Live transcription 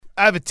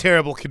I have a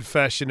terrible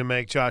confession to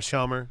make, Josh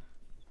Helmer.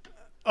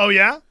 Oh,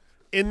 yeah?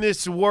 In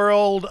this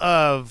world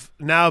of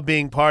now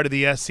being part of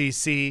the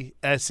SEC,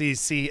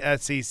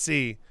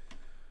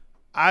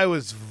 I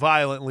was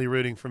violently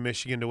rooting for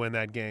Michigan to win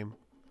that game.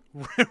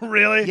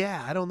 Really?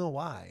 Yeah, I don't know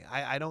why.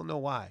 I don't know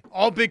why.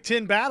 All Big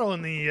Ten battle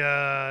in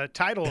the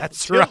title.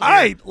 That's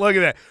right. Look at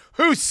that.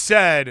 Who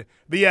said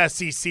the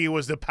SEC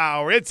was the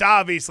power? It's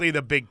obviously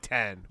the Big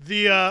Ten.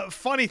 The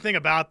funny thing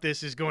about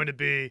this is going to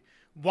be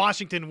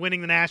Washington winning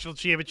the national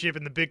championship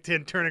and the Big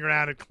Ten turning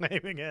around and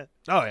claiming it.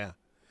 Oh, yeah.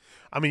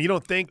 I mean, you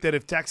don't think that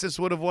if Texas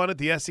would have won it,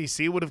 the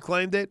SEC would have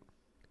claimed it?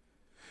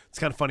 It's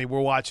kind of funny.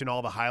 We're watching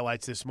all the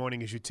highlights this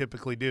morning, as you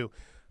typically do.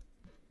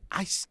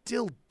 I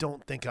still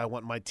don't think I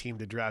want my team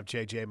to draft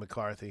J.J.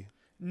 McCarthy.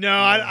 No,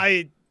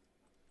 I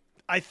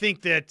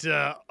think that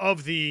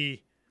of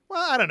the –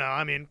 well, I don't know.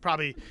 I mean,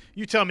 probably –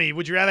 you tell me.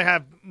 Would you rather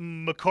have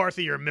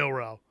McCarthy or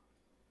Milroe?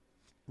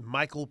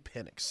 Michael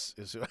Penix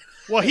is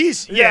 – Well,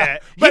 he's – yeah.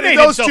 But he made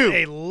those himself two,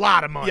 a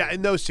lot of money. Yeah,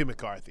 and those two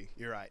McCarthy.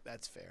 You're right.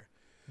 That's fair.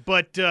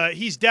 But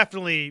he's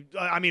definitely –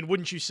 I mean,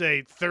 wouldn't you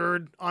say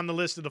third on the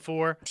list of the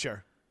four?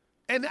 Sure.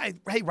 And,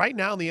 hey, right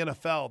now in the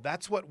NFL,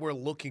 that's what we're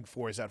looking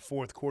for is that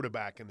fourth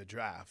quarterback in the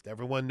draft.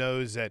 Everyone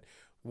knows that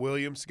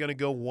Williams is going to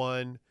go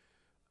 1.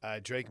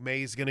 Drake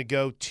May is going to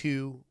go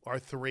 2 or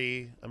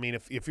 3. I mean,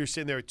 if you're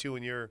sitting there at 2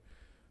 and you're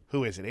 –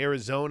 who is it?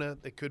 Arizona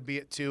that could be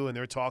at 2, and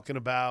they're talking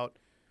about,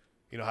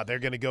 how they're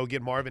going to go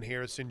get Marvin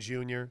Harrison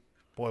Jr.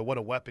 Boy, what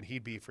a weapon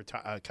he'd be for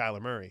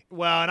Kyler Murray.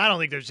 Well, and I don't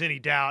think there's any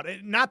doubt.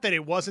 Not that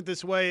it wasn't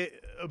this way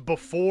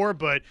before,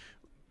 but –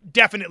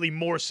 definitely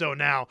more so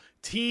now.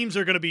 Teams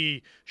are going to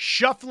be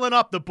shuffling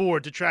up the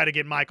board to try to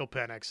get Michael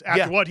Penix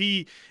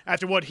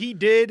after what he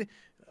did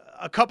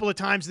a couple of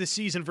times this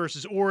season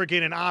versus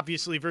Oregon and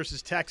obviously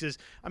versus Texas.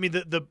 I mean,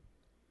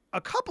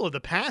 a couple of the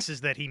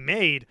passes that he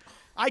made,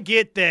 I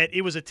get that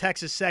it was a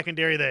Texas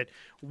secondary that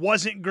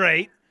wasn't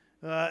great,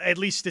 at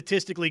least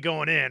statistically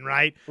going in,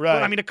 right? Right.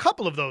 But I mean, a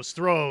couple of those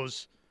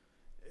throws,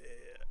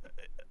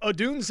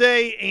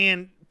 Odunze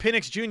and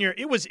Penix Jr.,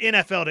 it was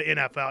NFL to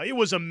NFL. It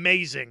was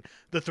amazing,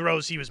 the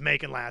throws he was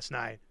making last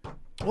night.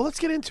 Well, let's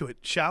get into it,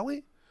 shall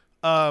we?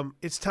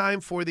 It's time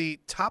for the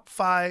top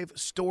 5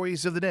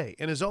 stories of the day.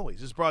 And as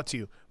always, it's brought to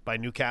you by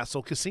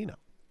Newcastle Casino.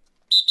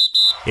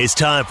 It's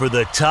time for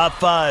the top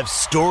 5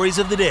 stories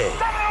of the day.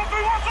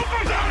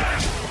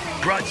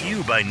 Brought to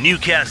you by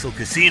Newcastle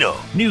Casino.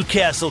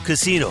 Newcastle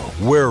Casino,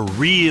 where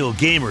real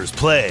gamers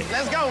play.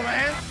 Let's go,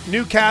 man.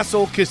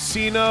 Newcastle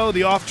Casino,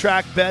 the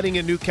off-track betting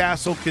at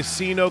Newcastle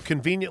Casino,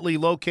 conveniently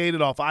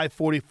located off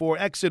I-44,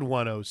 exit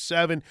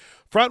 107.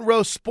 Front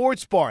Row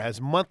Sports Bar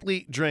has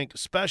monthly drink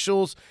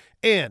specials,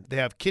 and they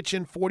have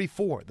Kitchen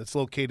 44 that's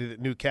located at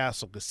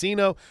Newcastle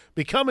Casino.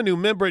 Become a new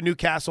member at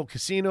Newcastle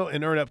Casino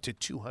and earn up to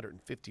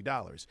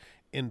 $250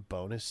 in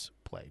bonus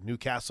play.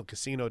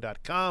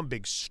 NewcastleCasino.com.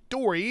 Big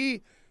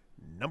story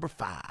number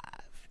 5.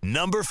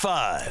 Number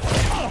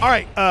 5. All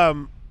right,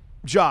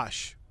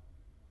 Josh.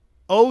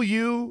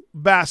 OU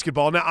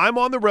basketball. Now, I'm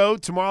on the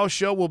road. Tomorrow's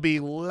show will be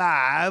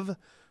live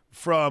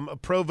from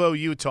Provo,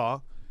 Utah. I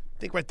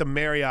think we're at the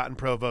Marriott in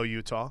Provo,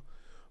 Utah.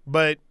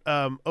 But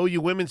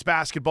OU women's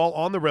basketball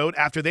on the road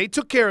after they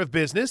took care of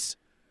business,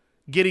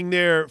 getting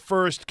their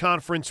first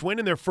conference win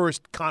in their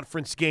first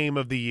conference game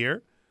of the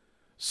year.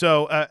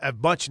 So a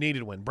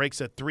much-needed win.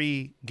 Breaks a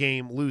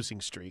 3-game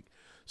losing streak.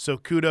 So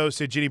kudos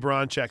to Ginny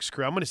Bronchek's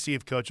crew. I'm going to see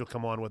if Coach will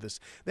come on with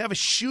us. They have a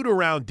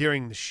shoot-around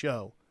during the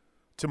show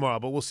tomorrow,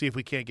 but we'll see if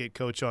we can't get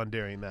Coach on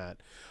during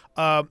that.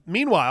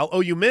 Meanwhile,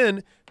 OU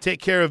men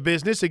take care of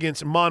business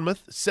against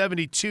Monmouth,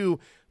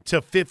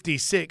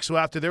 72-56. So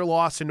after their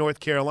loss in North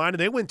Carolina,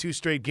 they win 2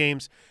 straight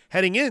games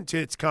heading into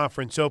its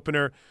conference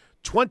opener.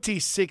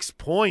 26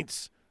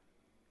 points.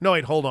 No,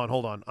 wait, hold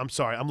on. I'm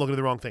sorry. I'm looking at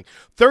the wrong thing.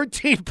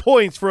 13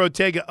 points for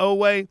Otega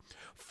Oweh.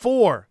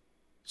 4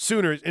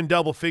 Sooners in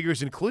double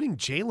figures, including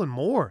Jalen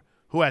Moore,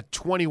 who had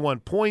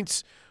 21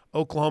 points.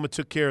 Oklahoma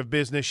took care of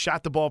business,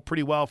 shot the ball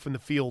pretty well from the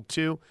field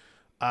too,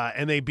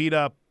 and they beat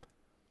up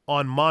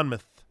on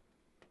Monmouth,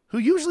 who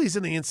usually is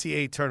in the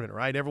NCAA tournament,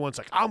 right? Everyone's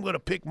like, I'm going to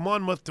pick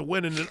Monmouth to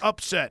win in an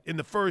upset in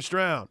the first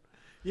round.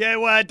 Yeah,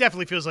 well, it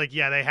definitely feels like,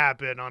 they have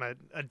been on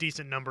a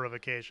decent number of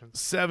occasions.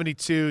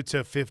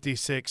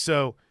 72-56.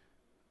 So,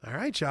 all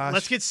right, Josh.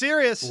 Let's get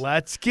serious.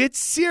 Let's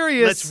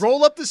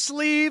roll up the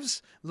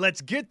sleeves. Let's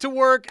get to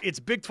work.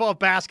 It's Big 12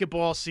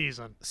 basketball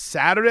season.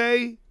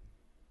 Saturday,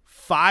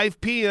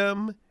 5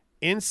 p.m.,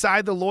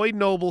 inside the Lloyd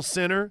Noble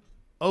Center,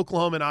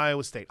 Oklahoma and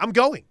Iowa State. I'm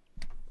going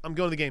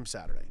to the game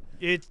Saturday.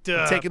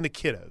 I'm taking the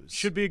kiddos.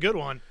 Should be a good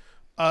one.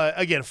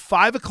 Again,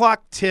 5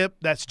 o'clock tip.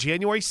 That's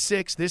January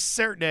 6th, this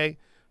Saturday,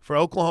 for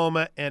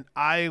Oklahoma and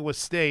Iowa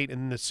State.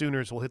 And the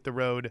Sooners will hit the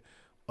road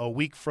a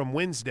week from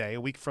Wednesday,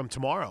 a week from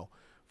tomorrow,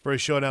 for a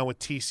showdown with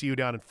TCU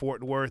down in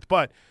Fort Worth.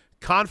 But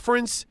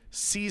conference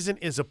season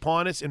is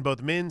upon us in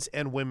both men's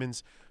and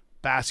women's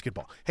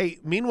basketball. Hey,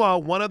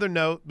 meanwhile, one other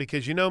note,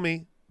 because you know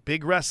me,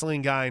 big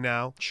wrestling guy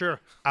now. Sure.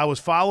 I was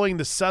following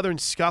the Southern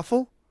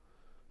Scuffle.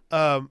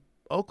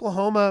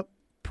 Oklahoma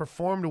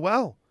performed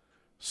well.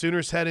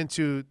 Sooners head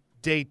into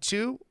day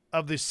 2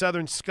 of the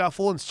Southern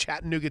Scuffle in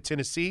Chattanooga,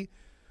 Tennessee,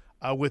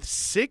 with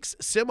 6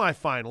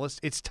 semifinalists.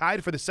 It's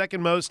tied for the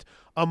second most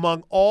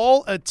among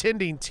all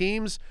attending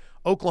teams.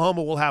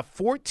 Oklahoma will have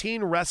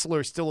 14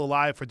 wrestlers still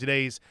alive for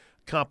today's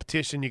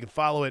competition. You can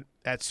follow it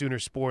at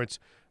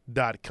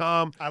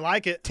Soonersports.com. I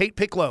like it. Tate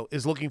Picklo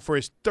is looking for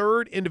his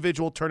 3rd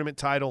individual tournament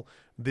title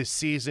this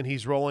season.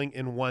 He's rolling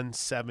in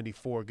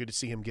 174. Good to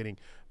see him getting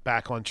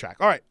back on track.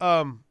 All right.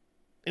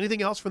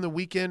 Anything else from the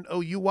weekend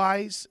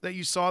OU-wise that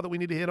you saw that we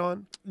need to hit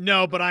on?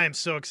 No, but I am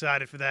so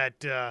excited for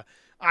that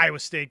Iowa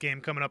State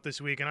game coming up this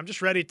week, and I'm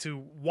just ready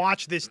to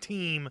watch this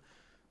team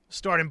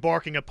start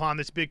embarking upon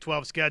this Big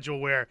 12 schedule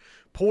where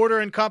Porter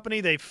and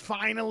company, they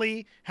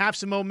finally have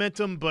some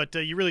momentum, but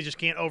you really just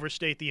can't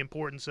overstate the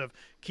importance of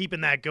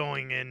keeping that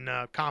going in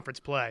conference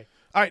play.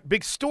 All right,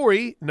 big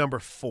story, number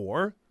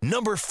 4.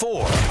 Number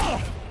 4.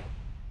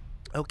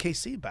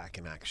 OKC back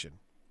in action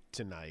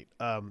tonight.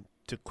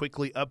 To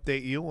quickly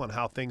update you on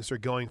how things are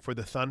going for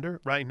the Thunder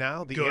right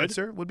now, the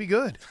answer would be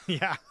good.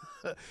 Yeah.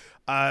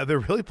 They're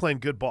really playing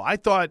good ball. I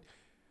thought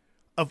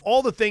of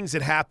all the things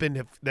that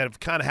happened that have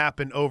kind of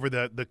happened over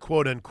the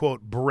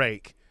quote-unquote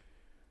break,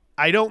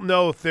 I don't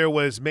know if there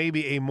was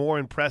maybe a more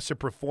impressive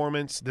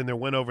performance than their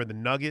win over the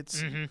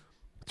Nuggets,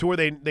 to where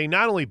they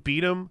not only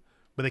beat them,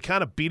 but they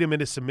kind of beat them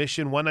into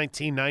submission,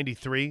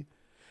 119-93.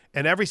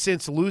 And ever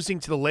since losing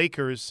to the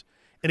Lakers,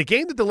 in a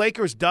game that the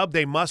Lakers dubbed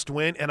they must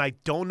win, and I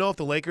don't know if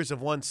the Lakers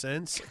have won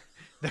since.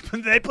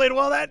 They played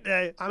well that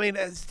day. I mean,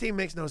 this team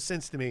makes no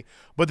sense to me.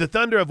 But the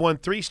Thunder have won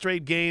 3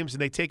 straight games,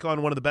 and they take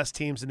on one of the best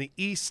teams in the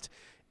East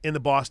in the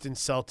Boston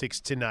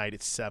Celtics tonight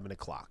at 7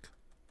 o'clock.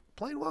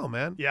 Playing well,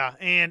 man. Yeah,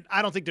 and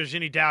I don't think there's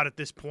any doubt at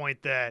this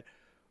point that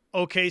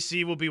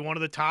OKC will be one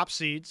of the top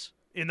seeds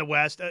in the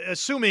West,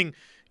 assuming,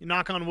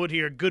 knock on wood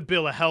here, good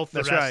bill of health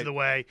the rest of the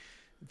way.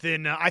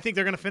 Then I think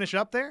they're going to finish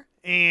up there.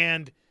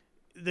 And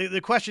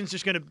the question's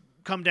just going to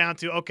come down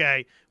to,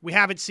 okay, we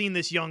haven't seen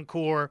this young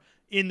core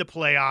in the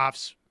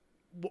playoffs.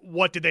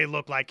 What do they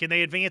look like? Can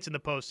they advance in the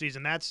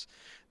postseason?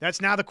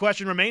 That's now the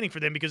question remaining for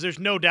them, because there's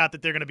no doubt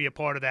that they're going to be a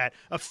part of that,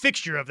 a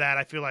fixture of that,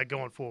 I feel like,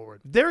 going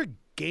forward. They're a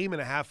game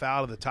and a half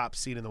out of the top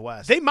seed in the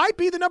West. They might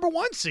be the number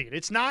 1 seed.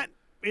 It's not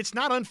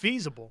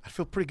unfeasible. I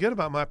feel pretty good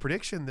about my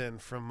prediction then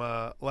from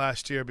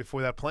last year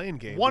before that playing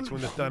game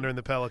between the Thunder and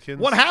the Pelicans.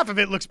 One half of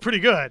it looks pretty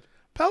good.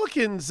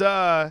 Pelicans,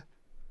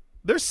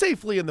 they're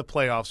safely in the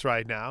playoffs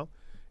right now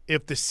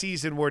if the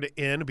season were to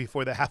end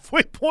before the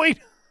halfway point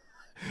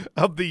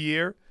of the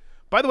year.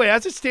 By the way,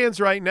 as it stands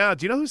right now,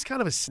 do you know who's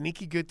kind of a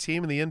sneaky good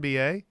team in the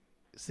NBA?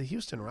 It's the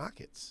Houston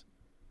Rockets.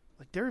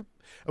 Like, they're,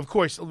 of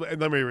course, let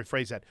me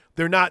rephrase that.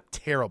 They're not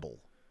terrible.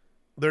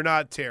 They're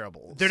not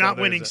terrible. They're not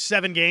winning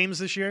 7 games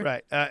this year?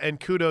 Right. And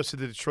kudos to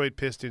the Detroit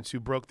Pistons, who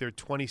broke their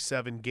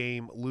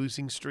 27-game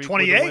losing streak.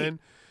 28? With a win.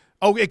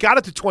 Oh, it got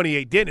it to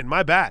 28, didn't it?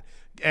 My bad.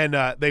 And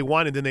they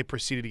won, and then they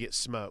proceeded to get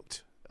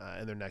smoked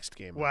in their next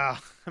game. Wow.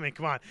 I mean,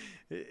 come on.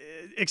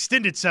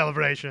 Extended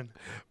celebration.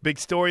 Big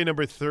story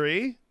number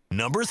 3.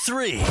 Number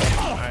 3.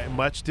 All right,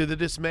 much to the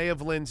dismay of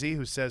Lindsay,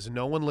 who says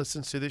no one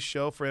listens to this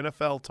show for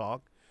NFL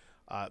talk.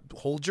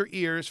 Hold your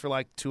ears for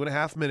like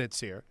 2.5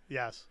 minutes here.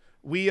 Yes.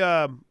 We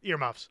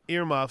earmuffs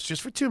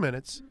just for 2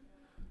 minutes.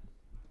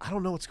 I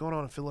don't know what's going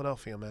on in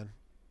Philadelphia, man.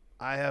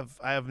 I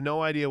have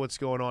no idea what's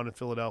going on in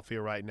Philadelphia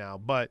right now,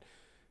 but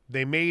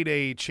they made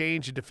a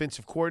change in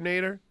defensive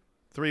coordinator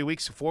 4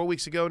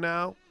 weeks ago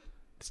now.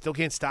 Still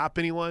can't stop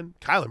anyone.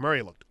 Kyler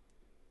Murray looked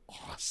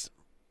awesome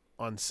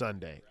on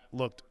Sunday.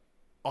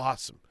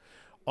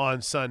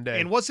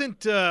 And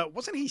wasn't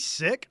he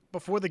sick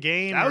before the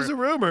game? That was a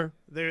rumor.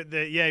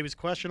 Yeah, he was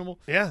questionable.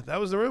 Yeah, that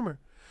was the rumor.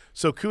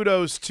 So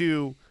kudos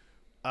to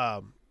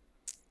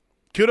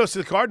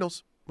the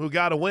Cardinals, who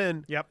got a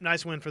win. Yep,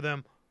 nice win for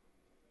them.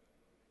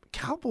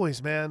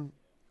 Cowboys, man,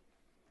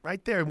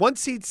 right there. 1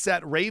 seed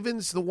set.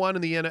 Ravens, the one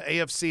in the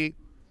AFC,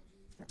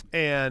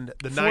 and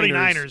the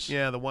 49ers.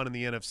 Yeah, the one in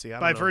the NFC.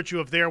 By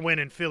virtue of their win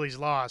and Philly's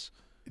loss.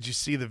 Did you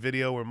see the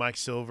video where Mike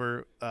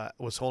Silver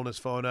was holding his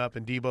phone up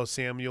and Deebo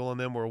Samuel and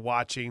them were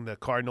watching the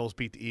Cardinals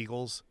beat the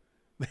Eagles?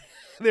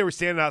 They were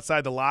standing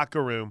outside the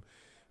locker room,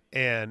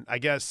 and I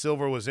guess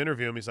Silver was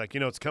interviewing him. He's like,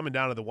 it's coming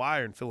down to the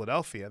wire in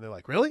Philadelphia. And they're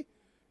like, really?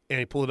 And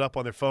he pulled it up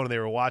on their phone, and they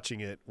were watching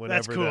it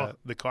whenever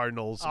the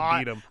Cardinals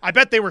beat them. I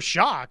bet they were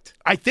shocked.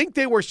 I think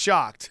they were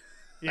shocked.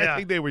 Yeah. I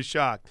think they were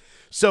shocked.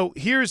 So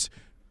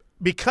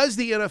because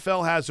the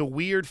NFL has a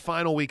weird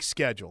final week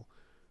schedule,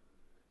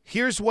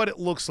 here's what it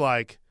looks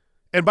like.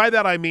 And by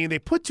that I mean they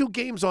put 2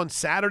 games on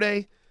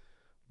Saturday,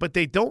 but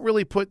they don't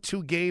really put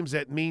 2 games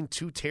that mean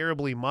too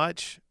terribly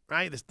much,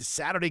 right? The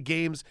Saturday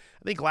games,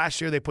 I think last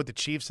year they put the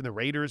Chiefs and the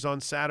Raiders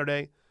on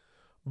Saturday.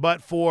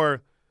 But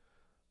for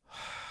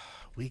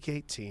Week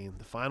 18,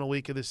 the final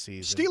week of the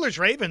season.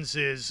 Steelers-Ravens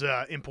is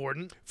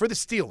important. For the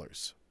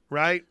Steelers,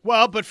 right?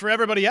 Well, but for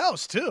everybody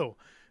else, too.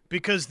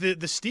 Because the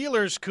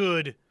Steelers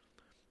could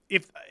 –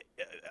 if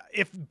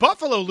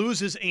Buffalo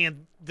loses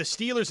and the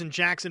Steelers and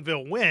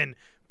Jacksonville win,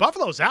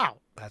 Buffalo's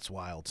out. That's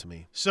wild to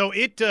me. So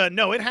it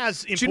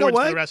has importance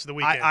for the rest of the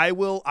weekend. I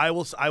will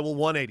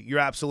 180. You're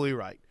absolutely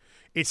right.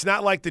 It's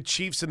not like the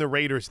Chiefs and the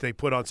Raiders they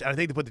put on. I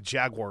think they put the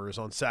Jaguars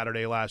on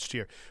Saturday last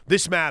year.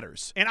 This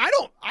matters. And I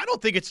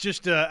don't think it's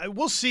just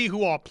we'll see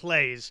who all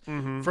plays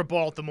for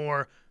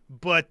Baltimore,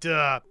 but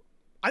I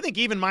think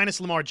even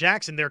minus Lamar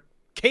Jackson, they're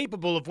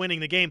capable of winning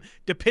the game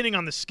depending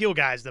on the skill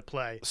guys that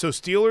play. So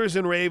Steelers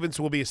and Ravens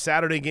will be a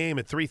Saturday game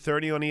at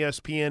 3:30 on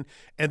ESPN.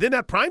 And then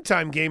that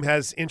primetime game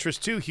has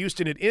interest too,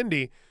 Houston at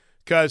Indy,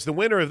 because the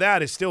winner of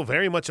that is still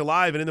very much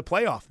alive and in the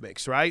playoff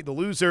mix, right? The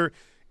loser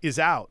is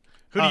out.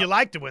 Who do you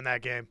like to win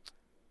that game?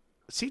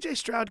 C.J.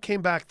 Stroud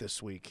came back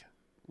this week.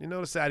 You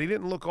notice that? He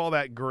didn't look all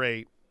that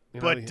great.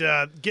 But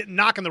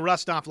knocking the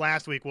rust off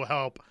last week will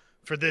help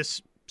for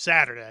this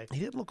Saturday. He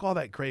didn't look all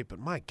that great, but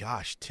my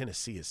gosh,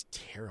 Tennessee is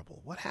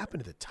terrible. What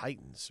happened to the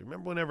Titans?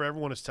 Remember whenever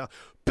everyone was telling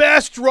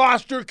best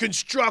roster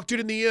constructed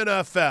in the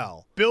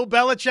NFL? Bill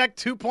Belichick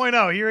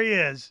 2.0. Here he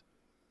is.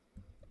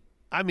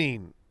 I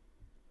mean,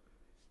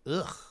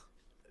 ugh.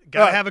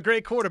 Got to have a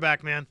great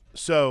quarterback, man.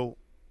 So,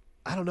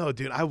 I don't know,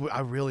 dude. I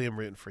really am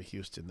rooting for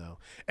Houston, though.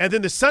 And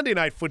then the Sunday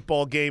night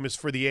football game is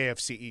for the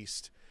AFC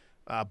East,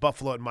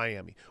 Buffalo and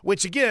Miami,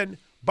 which, again,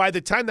 by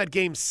the time that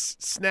game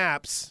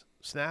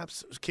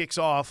kicks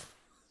off,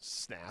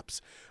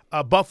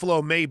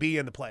 Buffalo may be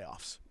in the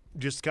playoffs.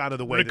 Just kind of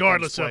the way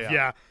regardless of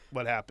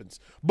what happens.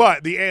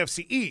 But the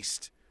AFC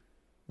East,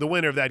 the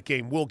winner of that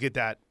game will get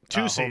that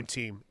home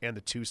team and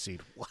the 2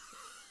 seed.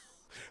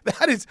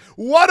 That is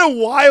what a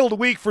wild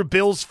week for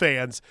Bills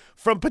fans,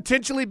 from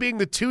potentially being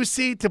the 2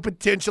 seed to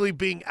potentially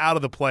being out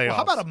of the playoffs. Well,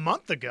 how about a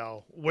month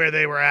ago where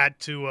they were at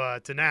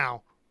to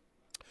now?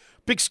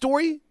 Big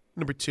story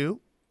number 2.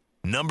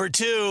 Number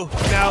 2.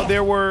 Now,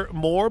 there were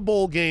more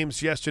bowl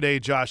games yesterday,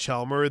 Josh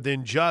Helmer,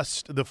 than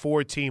just the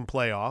 4-team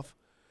playoff.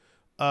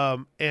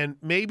 And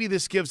maybe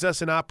this gives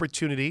us an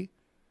opportunity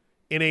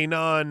in a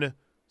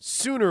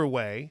non-sooner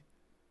way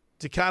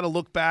to kind of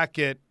look back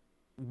at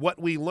what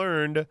we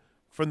learned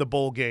from the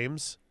bowl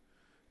games.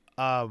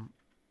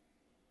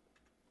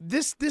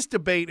 This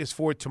debate is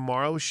for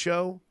tomorrow's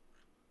show.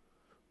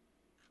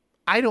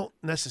 I don't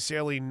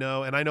necessarily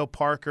know, and I know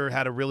Parker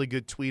had a really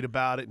good tweet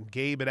about it, and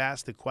Gabe had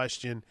asked the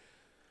question.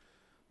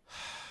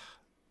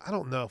 I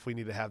don't know if we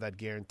need to have that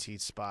guaranteed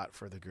spot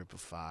for the group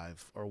of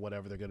 5 or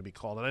whatever they're going to be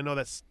called. And I know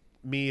that's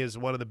me as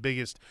one of the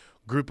biggest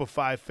group of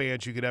 5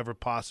 fans you could ever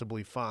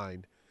possibly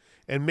find.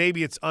 And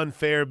maybe it's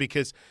unfair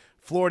because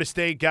Florida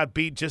State got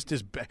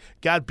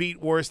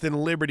beat worse than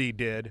Liberty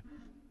did.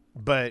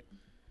 But,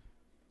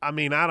 I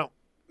mean, I don't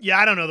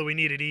know that we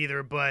need it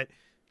either, but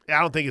I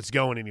don't think it's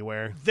going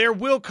anywhere. There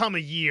will come a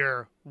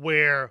year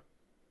where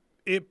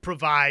it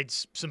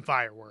provides some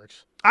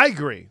fireworks. I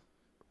agree.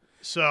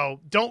 So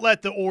don't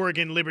let the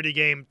Oregon-Liberty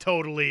game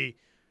totally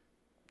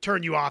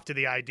turn you off to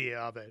the idea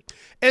of it.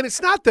 And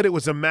it's not that it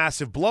was a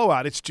massive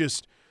blowout. It's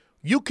just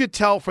you could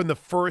tell from the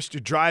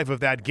first drive of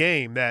that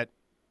game that,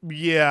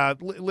 yeah,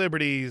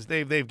 Liberty's,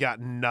 they've got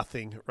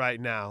nothing right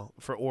now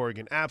for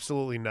Oregon.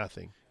 Absolutely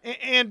nothing.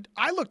 And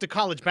I looked at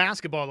college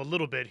basketball a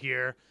little bit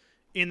here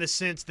in the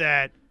sense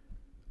that,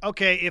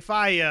 okay, if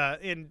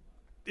and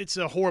it's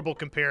a horrible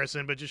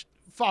comparison, but just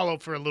follow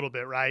for a little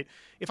bit, right?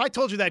 If I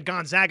told you that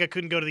Gonzaga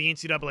couldn't go to the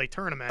NCAA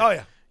tournament,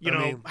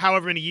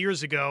 however many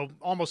years ago,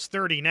 almost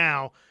 30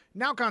 now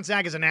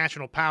Gonzaga is a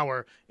national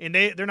power, and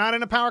they're not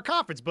in a power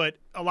conference, but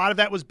a lot of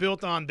that was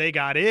built on they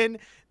got in,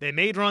 they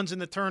made runs in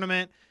the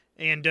tournament,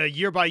 and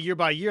year by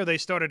year, they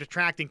started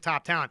attracting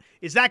top talent.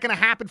 Is that going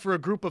to happen for a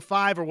group of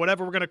 5 or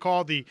whatever we're going to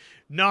call the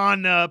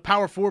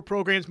non-Power 4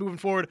 programs moving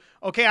forward?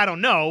 Okay, I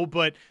don't know,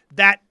 but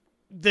that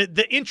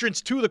the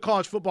entrance to the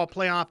college football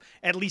playoff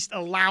at least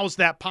allows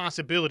that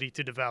possibility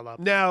to develop.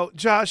 Now,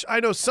 Josh,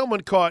 I know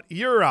someone caught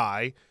your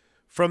eye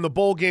from the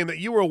bowl game that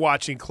you were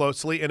watching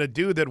closely, and a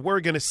dude that we're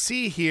going to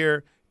see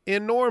here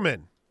in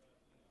Norman.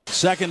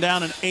 2nd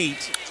down and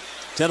 8.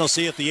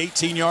 Tennessee at the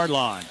 18-yard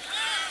line.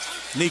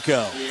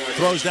 Nico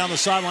throws down the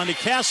sideline to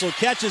Castle,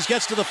 catches,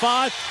 gets to the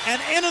 5,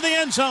 and into the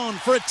end zone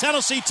for a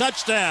Tennessee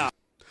touchdown.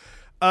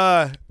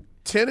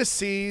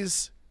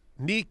 Tennessee's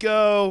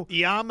Nico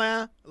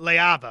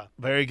Iamaleava.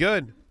 Very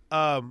good.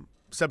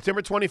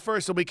 September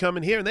 21st will be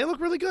coming here, and they look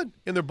really good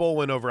in their bowl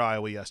win over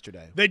Iowa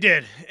yesterday. They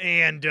did,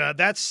 and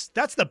that's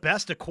the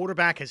best a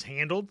quarterback has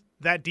handled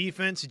that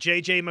defense.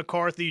 J.J.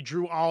 McCarthy,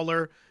 Drew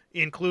Aller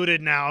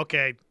included. Now,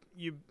 okay,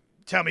 you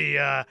tell me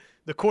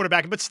the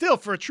quarterback, but still,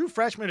 for a true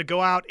freshman to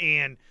go out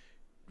and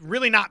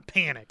really not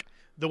panic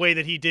the way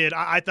that he did,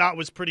 I thought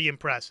was pretty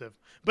impressive.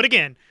 But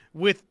again,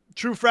 with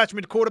true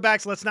freshman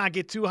quarterbacks, let's not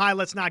get too high,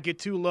 let's not get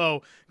too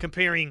low,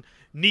 comparing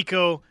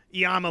Nico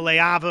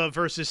Iamaleava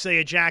versus, say,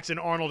 a Jackson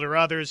Arnold or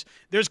others.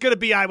 There's going to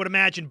be, I would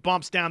imagine,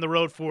 bumps down the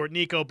road for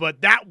Nico,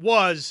 but that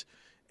was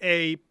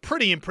a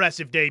pretty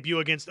impressive debut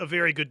against a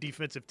very good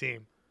defensive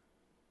team.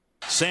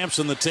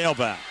 Sampson, the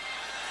tailback.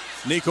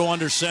 Nico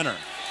under center.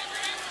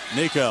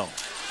 Nico,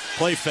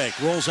 play fake,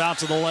 rolls out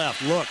to the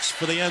left, looks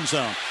for the end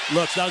zone.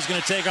 Looks, now he's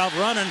going to take off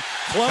running.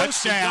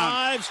 Close,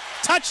 dives.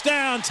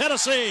 Touchdown,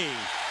 Tennessee.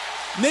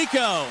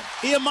 Nico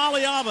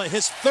Iamaleava,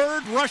 his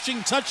 3rd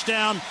rushing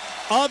touchdown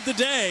of the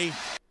day.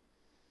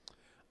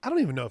 I don't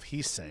even know if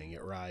he's saying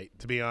it right,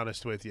 to be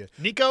honest with you.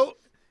 Nico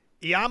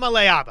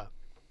Iamaleava.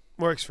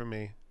 Works for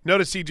me.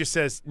 Notice he just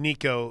says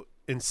Nico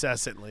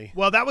incessantly.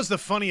 Well, that was the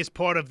funniest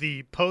part of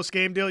the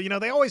post-game deal. You know,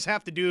 they always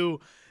have to do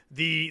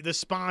the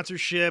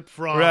sponsorship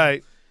from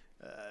Right.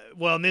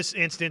 Well, in this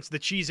instance, the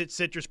Cheez-It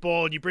Citrus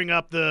Bowl, and you bring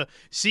up the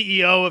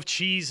CEO of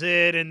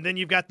Cheez-It, and then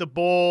you've got the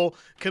bowl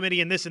committee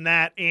and this and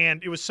that,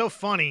 and it was so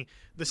funny.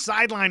 The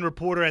sideline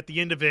reporter at the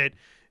end of it,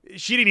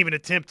 she didn't even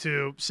attempt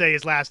to say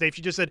his last name.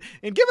 She just said,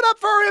 and give it up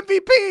for our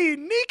MVP,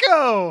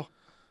 Nico.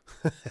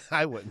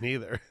 I wouldn't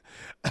either.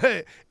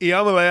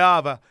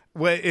 Iamaleava,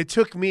 it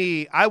took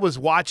me, I was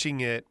watching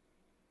it,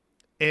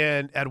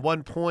 and at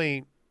one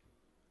point,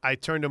 I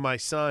turned to my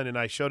son, and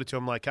I showed it to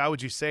him, like, how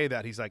would you say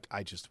that? He's like,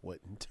 I just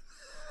wouldn't.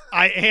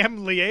 I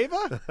am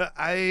Lieva?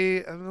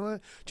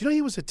 Do you know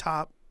he was a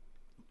top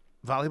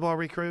volleyball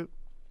recruit?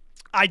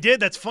 I did.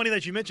 That's funny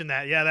that you mentioned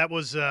that. Yeah, that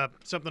was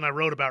something I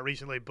wrote about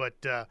recently. But,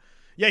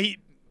 yeah,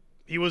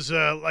 he was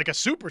like a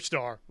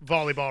superstar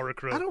volleyball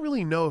recruit. I don't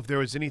really know if there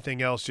was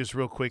anything else, just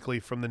real quickly,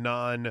 from the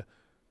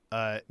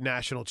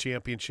non-national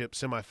championship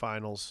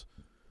semifinals.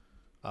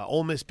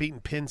 Ole Miss beating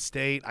Penn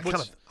State.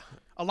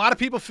 A lot of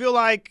people feel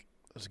like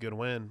 – it was a good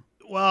win.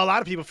 Well, a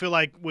lot of people feel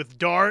like with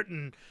Dart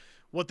and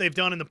what they've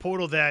done in the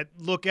portal that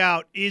look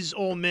out, is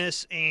Ole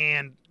Miss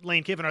and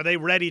Lane Kiffin, are they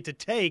ready to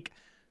take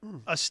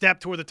a step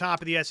toward the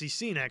top of the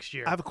SEC next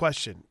year? I have a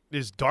question.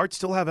 Does Dart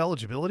still have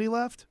eligibility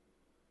left?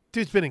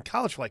 Dude's been in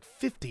college for like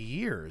 50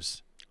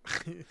 years.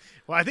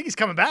 Well, I think he's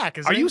coming back.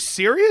 Are you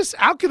serious?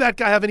 How could that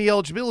guy have any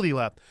eligibility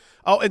left?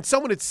 Oh, and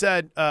someone had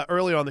said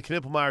earlier on the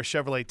Knippelmeyer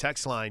Chevrolet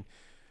text line,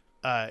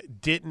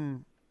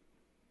 didn't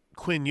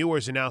Quinn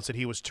Ewers announce that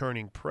he was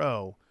turning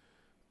pro?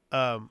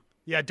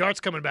 Yeah, Dart's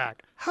coming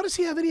back. How does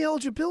he have any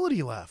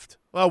eligibility left?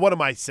 Well, what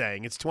am I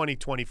saying? It's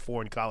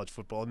 2024 in college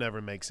football. It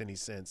never makes any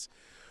sense.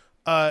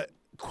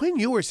 Quinn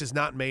Ewers has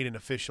not made an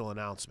official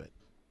announcement.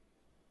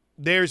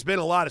 There's been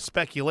a lot of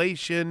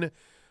speculation.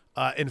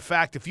 In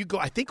fact, if you go,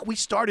 I think we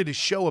started a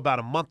show about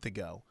a month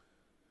ago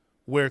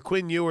where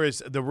Quinn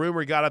Ewers, the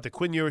rumor got out that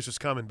Quinn Ewers was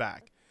coming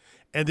back.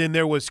 And then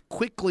there was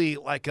quickly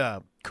like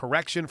a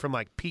correction from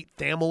like Pete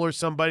Thamel or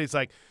somebody. It's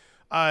like,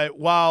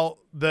 while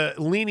the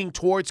leaning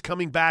towards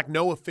coming back,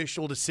 no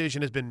official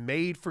decision has been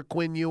made for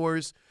Quinn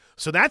Ewers.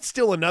 So that's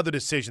still another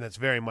decision that's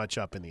very much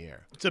up in the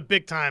air. It's a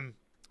big-time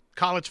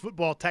college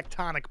football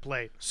tectonic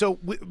plate. So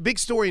big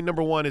story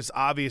number one is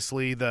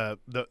obviously the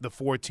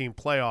 4-team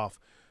playoff,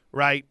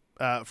 right,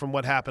 from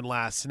what happened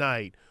last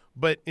night.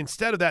 But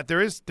instead of that,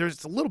 there's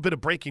a little bit of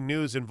breaking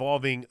news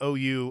involving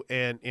OU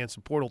and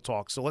some portal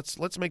talk. So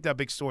let's make that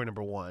big story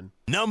number one.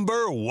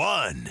 Number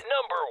one.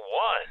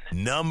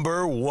 And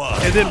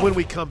then when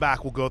we come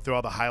back, we'll go through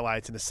all the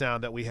highlights and the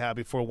sound that we have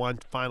before one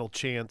final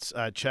chance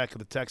check of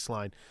the text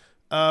line.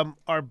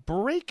 Our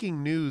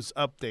breaking news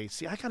updates.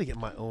 See, I got to get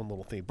my own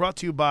little thing. Brought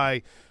to you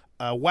by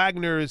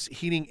Wagner's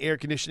Heating, Air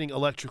Conditioning,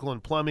 Electrical,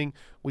 and Plumbing.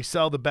 We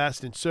sell the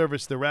best and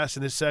service the rest,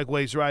 and this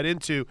segues right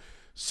into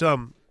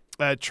some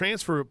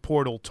transfer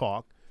portal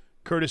talk,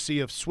 courtesy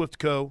of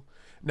SwiftCo.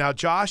 Now,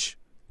 Josh,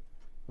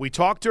 we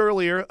talked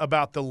earlier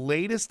about the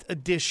latest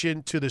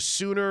addition to the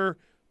Sooner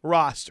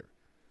roster,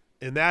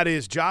 and that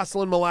is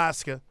Jocelyn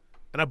Malaska.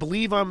 And I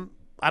believe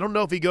I don't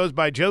know if he goes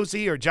by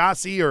Josie or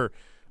Jossie or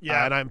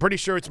yeah, and I'm pretty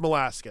sure it's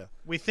Malaska.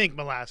 We think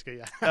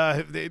Malaska,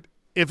 yeah.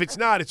 If it's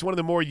not, it's one of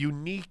the more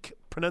unique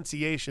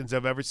pronunciations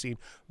I've ever seen.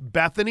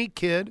 Bethany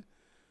kid,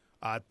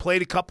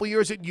 played a couple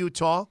years at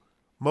Utah,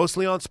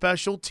 mostly on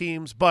special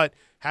teams, but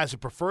has a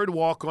preferred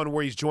walk-on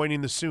where he's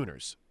joining the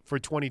Sooners for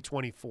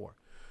 2024.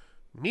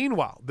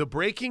 Meanwhile, the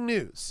breaking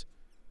news,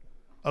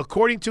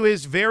 according to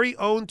his very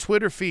own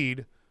Twitter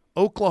feed,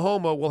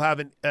 Oklahoma will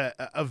have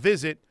a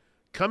visit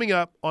coming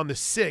up on the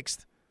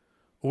 6th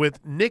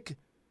with Nick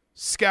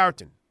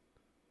Scourton,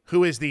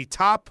 who is the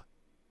top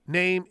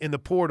name in the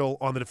portal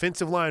on the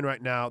defensive line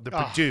right now, the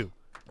Purdue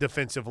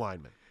defensive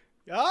lineman.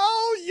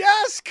 Oh,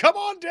 yes. Come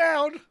on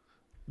down.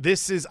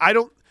 This is – I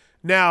don't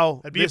 –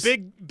 now – That'd be a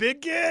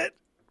big get.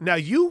 Now,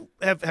 you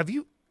have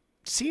you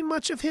seen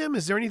much of him?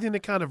 Is there anything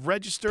that kind of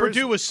registers?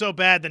 Purdue was so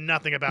bad that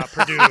nothing about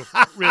Purdue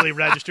really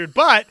registered.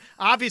 But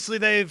obviously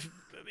they've,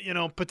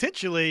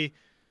 potentially,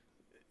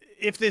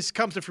 if this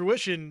comes to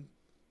fruition,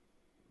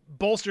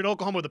 bolstered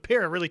Oklahoma with a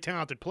pair of really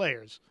talented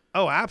players.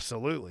 Oh,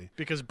 absolutely.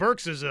 Because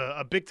Burks is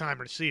a big-time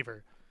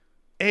receiver.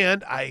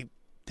 And I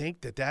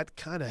think that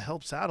kind of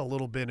helps out a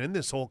little bit in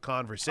this whole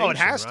conversation, it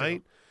has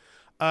right?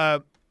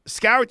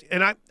 Scourton,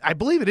 and I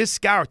believe it is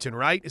Scourton,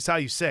 right? Is how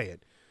you say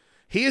it.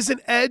 He is an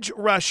edge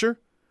rusher.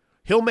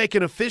 He'll make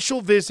an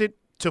official visit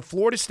to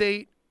Florida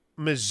State,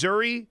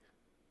 Missouri,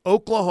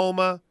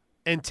 Oklahoma,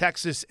 and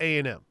Texas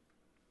A&M.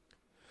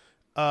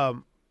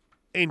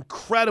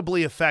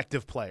 Incredibly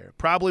effective player.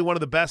 Probably one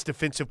of the best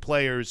defensive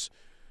players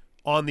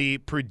on the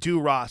Purdue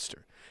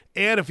roster.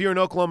 And if you're an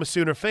Oklahoma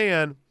Sooner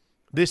fan,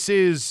 this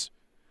is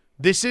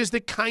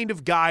the kind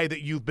of guy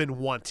that you've been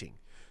wanting.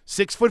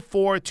 6'4",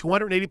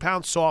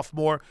 280-pound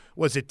sophomore,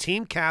 was a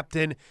team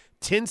captain,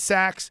 10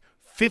 sacks,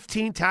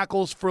 15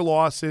 tackles for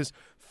losses,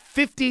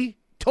 50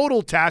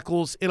 total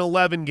tackles in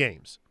 11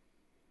 games.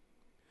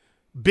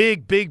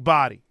 Big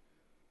body.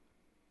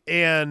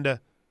 And,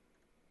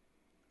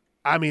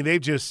 I mean,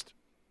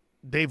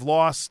 they've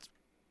lost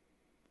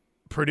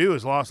 – Purdue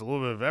has lost a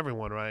little bit of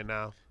everyone right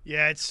now.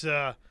 Yeah, it's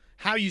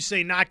how you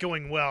say not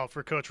going well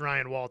for Coach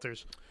Ryan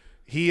Walters.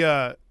 He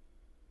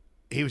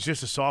was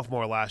just a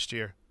sophomore last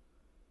year.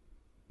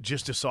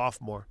 Just a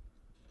sophomore.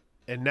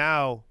 And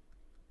now,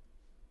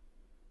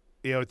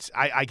 you know,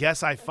 I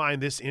guess I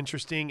find this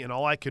interesting, and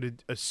all I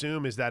could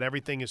assume is that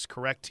everything is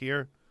correct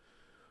here.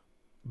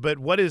 But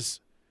what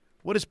is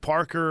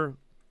Parker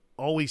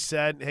always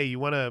said? Hey, you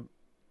want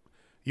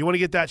to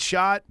get that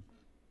shot?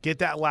 Get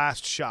that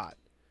last shot.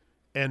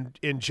 And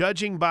in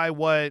judging by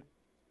what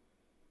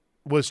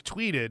was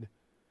tweeted,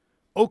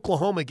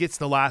 Oklahoma gets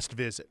the last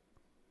visit.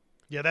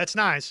 Yeah, that's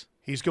nice.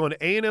 He's going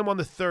to A&M on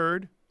the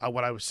 3rd.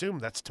 What I would assume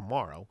that's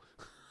tomorrow.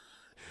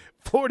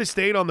 Florida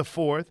State on the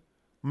 4th.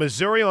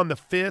 Missouri on the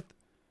 5th.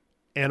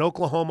 And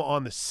Oklahoma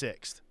on the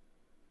 6th.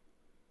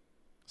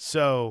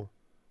 So,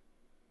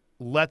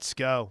 let's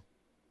go.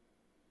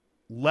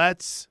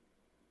 Let's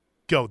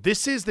go.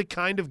 This is the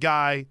kind of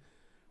guy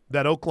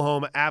that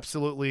Oklahoma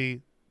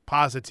absolutely,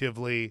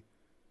 positively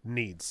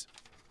needs.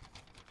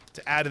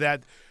 To add to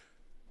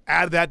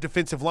that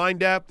defensive line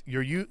depth,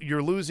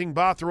 you're losing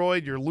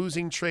Bothroyd, you're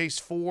losing Trace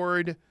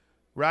Ford,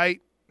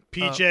 right?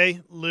 PJ,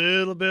 a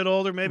little bit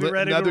older, maybe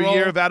ready to roll. Another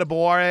year of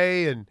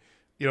Adebawore, and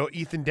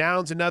Ethan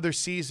Downs another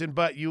season.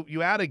 But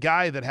you add a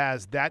guy that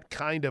has that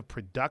kind of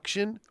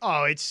production.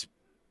 Oh, it's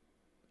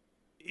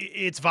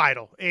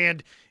vital.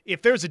 And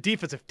if there's a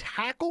defensive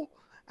tackle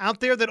out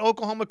there that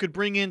Oklahoma could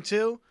bring in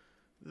too,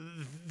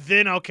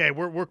 then okay,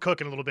 we're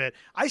cooking a little bit.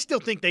 I still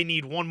think they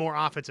need one more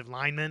offensive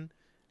lineman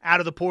out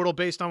of the portal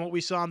based on what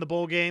we saw in the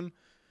bowl game.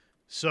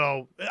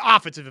 So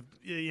offensive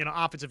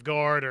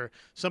guard or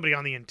somebody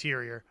on the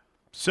interior.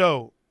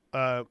 So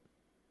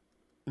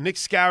Nick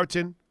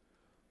Scourton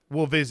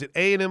will visit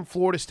A&M,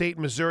 Florida State,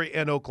 Missouri,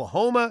 and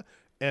Oklahoma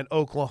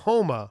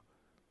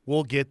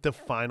will get the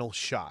final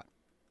shot.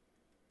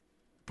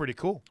 Pretty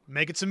cool.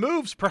 Making some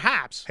moves,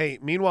 perhaps. Hey,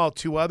 meanwhile,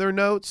 2 other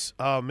notes.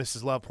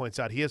 Mrs. Love points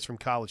out he is from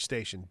College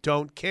Station.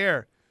 Don't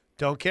care,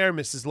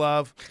 Mrs.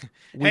 Love.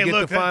 We get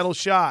the final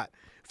shot.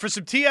 For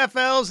some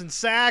TFLs and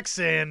sacks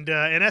and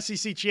an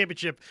SEC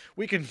championship,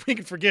 we can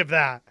forgive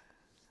that.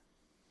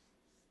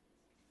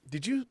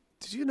 Did you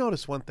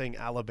notice one thing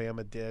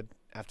Alabama did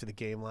after the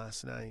game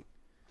last night?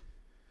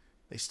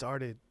 They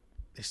started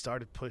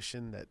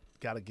pushing that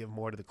got to give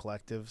more to the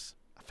collectives.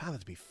 I found it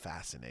to be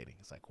fascinating.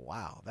 It's like,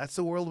 wow, that's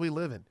the world we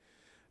live in.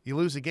 You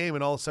lose a game,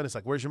 and all of a sudden it's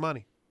like, where's your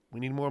money? We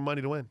need more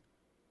money to win.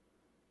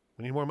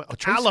 We need more money.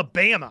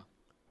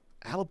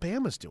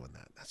 Alabama's doing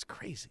that. That's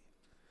crazy.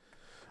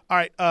 All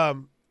right,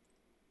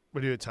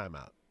 we're doing a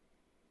timeout.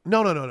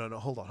 No.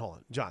 Hold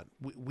on. John,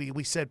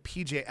 we said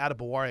PJ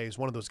Adebawore is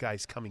one of those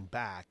guys coming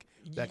back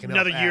that can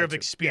another help year add of to-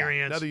 experience.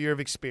 Yeah, another year of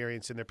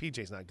experience, and their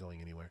PJ's not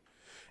going anywhere.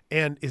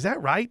 And is that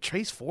right?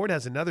 Trace Ford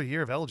has another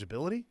year of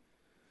eligibility?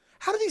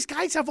 How do these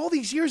guys have all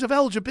these years of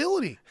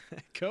eligibility?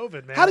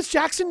 COVID, man. How does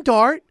Jackson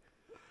Dart?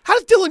 How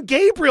does Dylan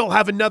Gabriel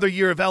have another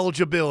year of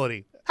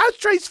eligibility? How does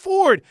Trace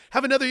Ford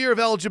have another year of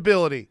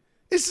eligibility?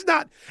 This is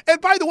not –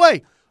 and by the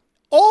way,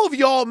 all of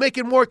y'all make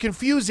it more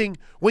confusing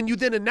when you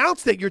then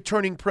announce that you're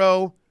turning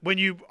pro when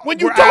you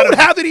don't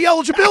have any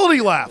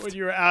eligibility left. When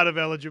you're out of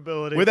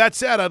eligibility. With that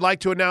said, I'd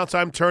like to announce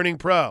I'm turning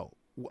pro.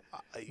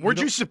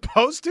 Weren't you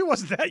supposed to?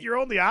 Wasn't that your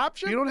only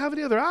option? You don't have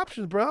any other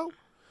options, bro.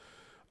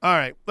 All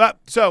right.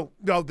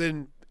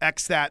 Then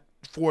X that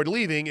Ford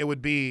leaving, it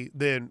would be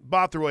then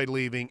Bothroyd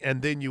leaving,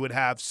 and then you would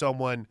have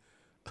someone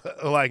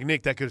like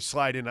Nick that could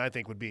slide in. I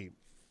think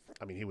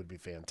he would be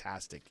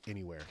fantastic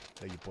anywhere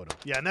that you put him.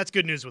 Yeah, and that's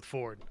good news with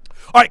Ford.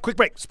 All right, quick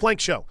break. Splank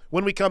Show.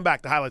 When we come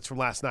back, the highlights from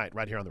last night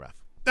right here on the Ref.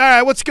 All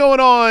right, what's going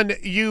on,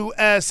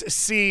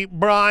 USC?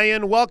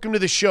 Brian, welcome to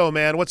the show,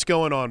 man. What's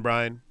going on,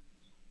 Brian?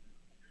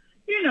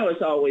 You know,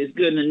 it's always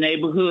good in the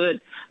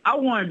neighborhood. I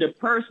wanted to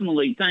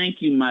personally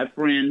thank you, my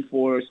friend,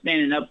 for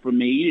standing up for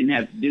me. You didn't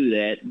have to do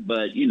that,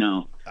 but,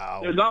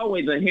 there's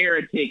always a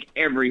heretic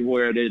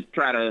everywhere to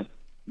try to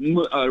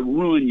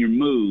ruin your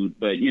mood,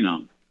 but,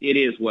 it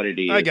is what it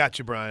is. I got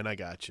you, Brian. I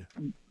got you.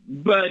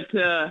 But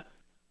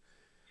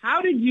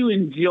how did you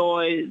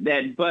enjoy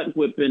that butt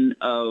whipping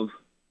of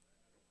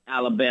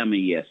Alabama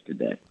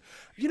yesterday?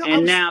 Go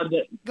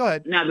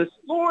ahead. Now, the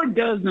score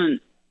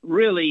doesn't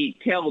really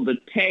tell the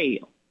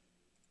tale,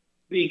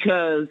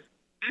 because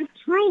I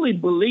truly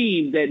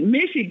believe that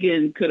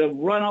Michigan could have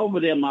run over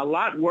them a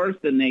lot worse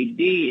than they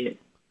did.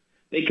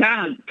 They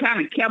kind of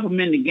kept them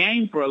in the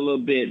game for a little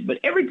bit, but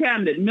every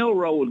time that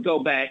Milroe would go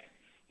back,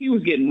 he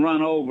was getting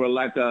run over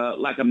like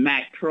a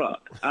Mack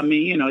truck. I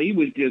mean, he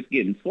was just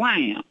getting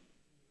slammed.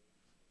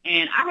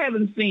 And I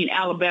haven't seen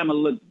Alabama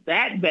look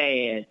that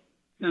bad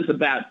since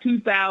about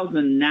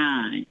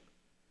 2009.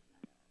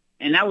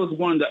 And that was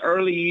one of the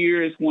early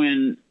years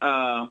when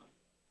the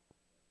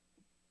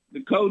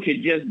coach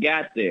had just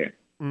got there.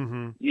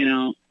 Mm-hmm.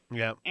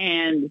 Yeah.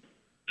 And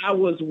I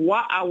was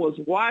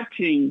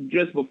watching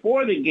just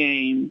before the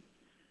game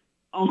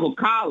Uncle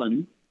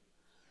Colin,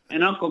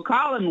 and Uncle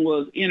Colin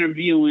was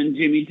interviewing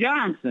Jimmy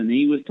Johnson.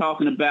 He was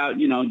talking about,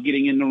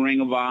 getting in the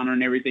Ring of Honor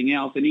and everything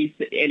else, and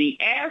he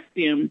asked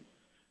him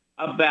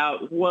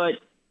about what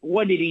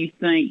did he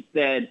think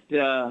that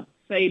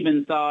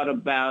Saban thought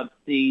about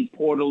the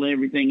portal and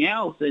everything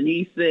else, and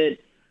he said,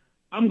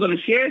 I'm going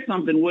to share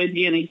something with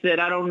you, and he said,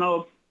 I don't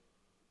know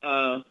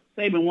if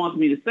Saban wants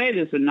me to say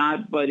this or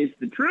not, but it's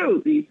the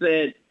truth. He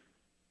said,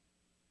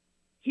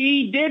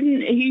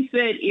 he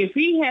said if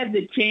he had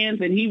the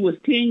chance and he was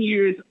 10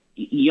 years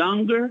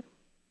younger,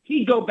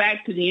 he'd go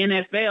back to the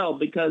NFL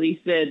because he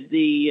said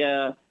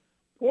the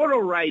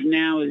portal right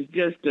now is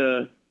just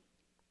a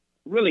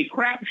really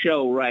crap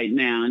show right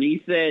now. And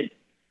he said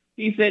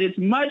it's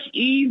much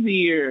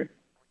easier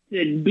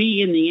to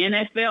be in the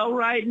NFL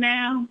right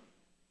now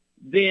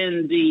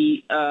than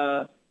the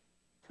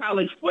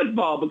college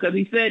football, because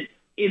he said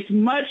it's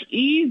much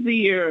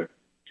easier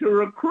to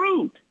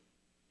recruit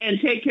and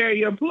take care of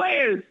your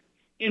players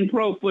in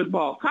pro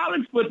football.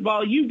 College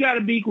football, you've got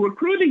to be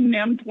recruiting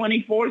them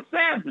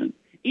 24/7,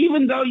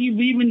 even though you've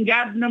even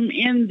gotten them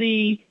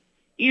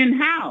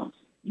in-house.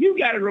 You've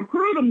got to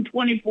recruit them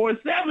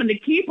 24/7 to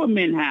keep them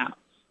in-house.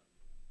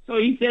 So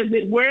he says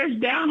it wears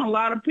down a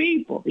lot of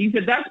people. He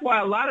said that's why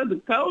a lot of the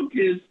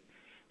coaches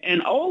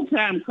and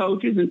old-time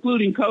coaches,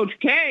 including Coach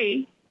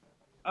K,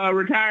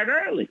 retired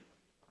early.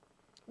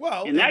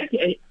 Well, in that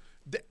case,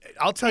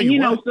 I'll tell you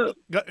what,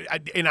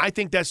 and I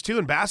think that's too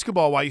in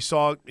basketball. Why you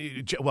saw,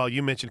 well,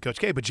 you mentioned Coach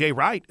K, but Jay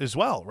Wright as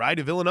well, right,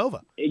 at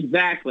Villanova.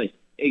 Exactly.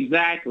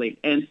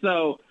 And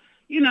so,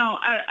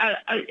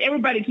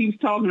 everybody keeps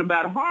talking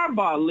about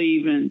Harbaugh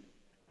leaving.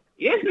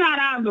 It's not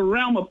out of the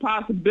realm of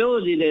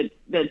possibility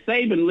that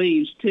Saban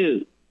leaves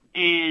too.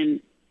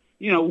 And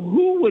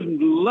who would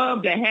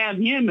love to have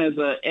him as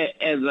a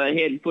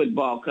head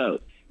football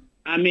coach?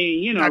 I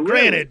mean, now, really.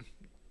 Granted,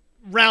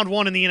 round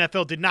one in the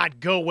NFL did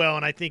not go well,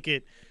 and I think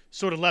it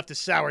sort of left a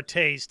sour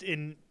taste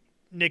in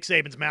Nick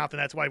Saban's mouth, and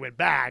that's why he went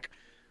back.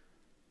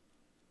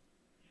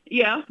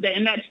 Yeah,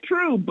 and that's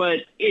true, but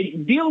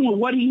dealing with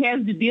what he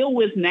has to deal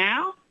with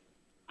now,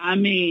 I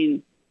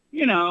mean,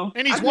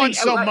 And he's won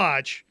so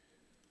much.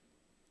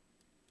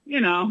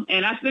 And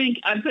I think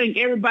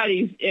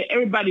everybody's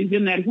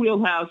in that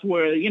wheelhouse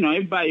where,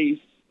 everybody's,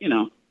 as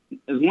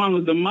long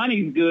as the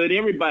money's good,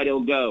 everybody will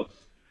go.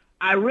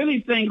 I really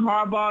think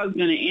Harbaugh is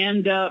going to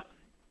end up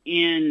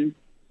in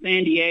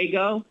San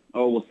Diego.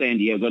 Oh, well, San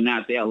Diego,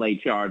 not the L.A.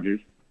 Chargers.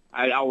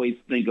 I always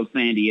think of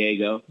San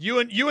Diego. You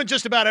and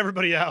just about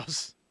everybody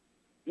else.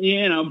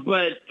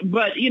 But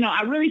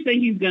I really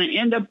think he's going to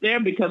end up there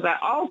because I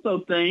also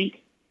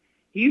think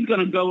he's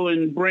going to go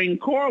and bring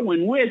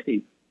Corwin with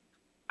him.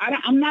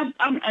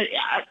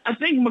 I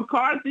think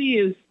McCarthy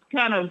is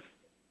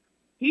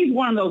he's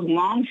one of those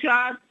long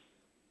shots,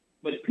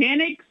 but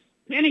Penix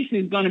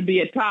is going to be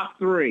a top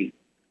 3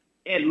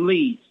 at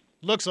least.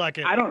 Looks like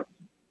it.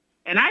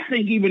 And I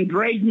think even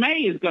Drake May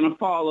is going to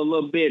fall a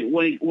little bit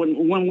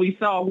when we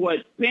saw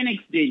what Penix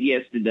did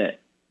yesterday.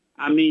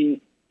 I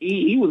mean,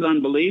 he was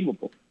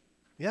unbelievable.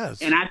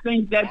 Yes. And I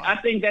think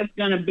that's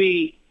going to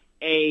be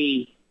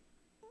a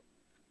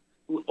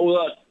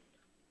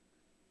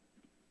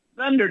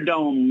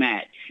Thunderdome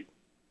match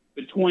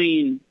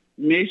between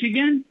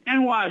Michigan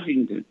and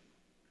Washington.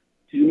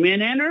 2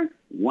 men enter,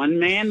 1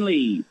 man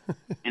leaves.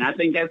 And I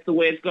think that's the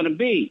way it's going to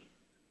be.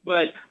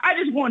 But I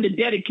just wanted to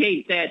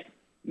dedicate that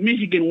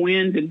Michigan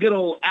win to good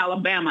old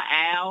Alabama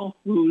Al,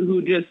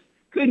 who just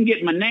couldn't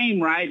get my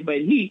name right, but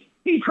he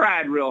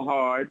tried real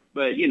hard.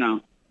 But,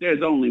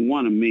 there's only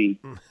one of me,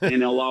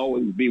 and there'll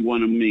always be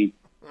one of me.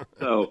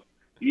 So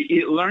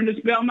you learn to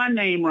spell my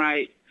name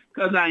right,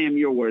 because I am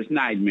your worst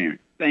nightmare.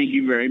 Thank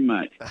you very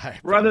much.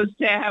 Right, brothers,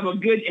 have a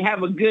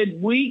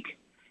good week,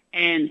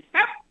 and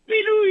Happy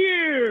New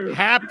Year!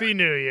 Happy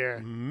New Year.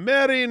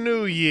 Merry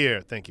New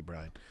Year. Thank you,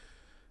 Brian.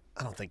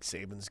 I don't think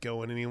Saban's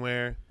going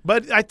anywhere.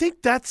 But I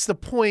think that's the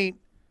point.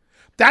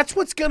 That's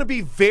what's going to be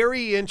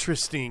very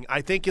interesting,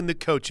 I think, in the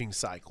coaching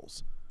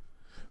cycles.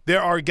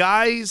 There are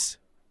guys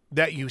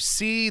that you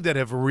see that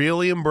have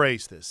really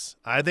embraced this.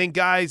 I think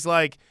guys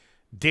like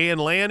Dan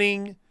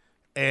Lanning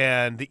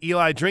and the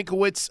Eli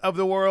Drinkowitz of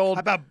the world. How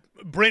about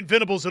Brent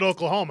Venables at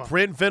Oklahoma?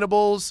 Brent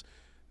Venables,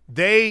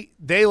 they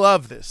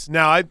love this.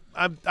 Now,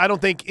 I don't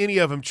think any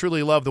of them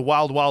truly love the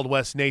wild, wild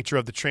west nature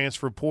of the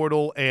transfer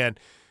portal, and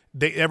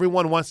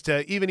everyone wants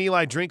to, even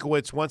Eli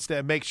Drinkowitz wants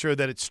to make sure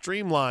that it's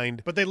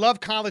streamlined. But they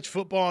love college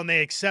football, and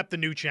they accept the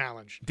new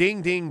challenge.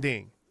 Ding, ding,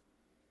 ding.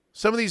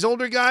 Some of these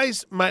older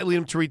guys might lead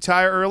them to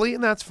retire early,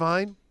 and that's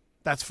fine.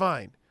 That's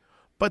fine.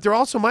 But there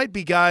also might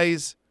be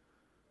guys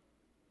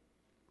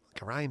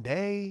like Ryan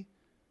Day,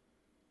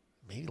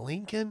 maybe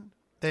Lincoln,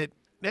 that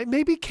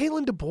maybe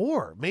Kalen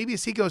DeBoer. Maybe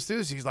as he goes through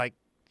this, he's like,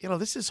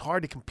 this is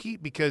hard to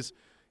compete because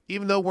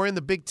even though we're in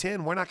the Big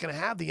Ten, we're not going to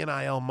have the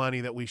NIL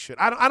money that we should.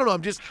 I don't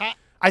know.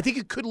 I think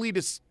it could lead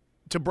us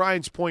to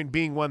Brian's point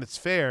being one that's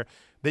fair,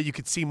 that you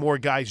could see more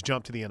guys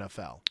jump to the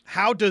NFL.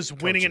 How does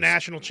winning a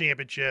national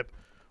championship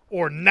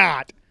or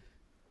not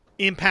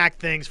impact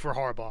things for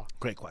Harbaugh?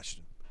 Great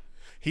question.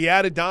 He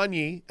added Don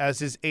Yee as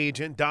his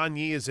agent. Don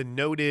Yee is a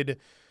noted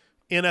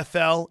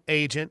NFL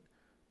agent.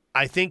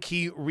 I think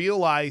he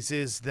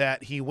realizes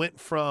that he went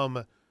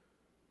from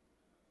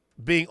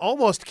being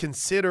almost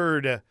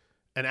considered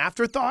an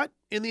afterthought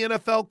in the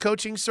NFL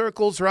coaching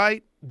circles,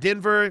 right?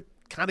 Denver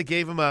kind of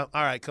gave him all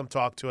right, come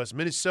talk to us.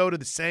 Minnesota,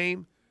 the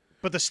same.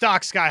 But the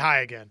stock's sky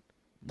high again.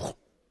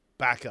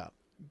 Back up.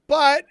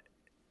 But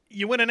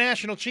you win a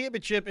national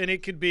championship, and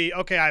it could be,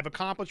 okay, I've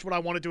accomplished what I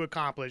wanted to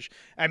accomplish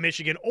at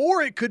Michigan.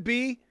 Or it could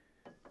be,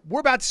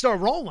 we're about to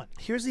start rolling.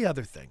 Here's the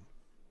other thing.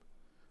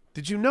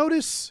 Did you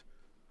notice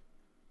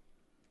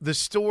the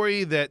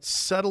story that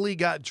subtly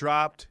got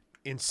dropped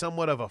in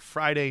somewhat of a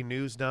Friday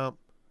news dump?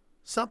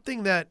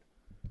 Something that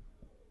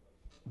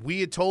we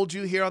had told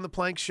you here on the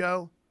Plank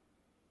Show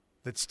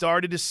that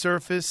started to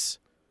surface.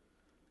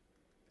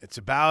 It's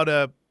about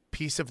a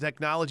piece of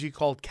technology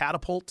called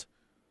Catapult.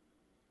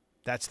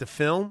 That's the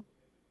film.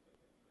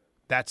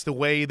 That's the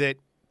way that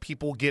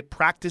people get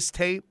practice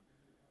tape.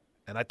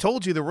 And I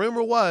told you the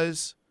rumor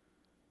was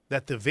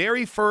that the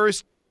very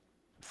first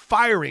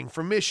firing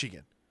from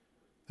Michigan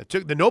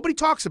that nobody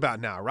talks about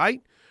now,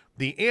 right?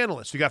 The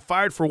analyst who got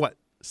fired for what?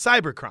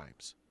 Cyber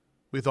crimes.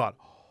 We thought,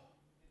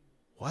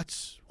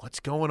 what's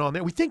going on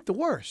there? We think the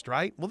worst,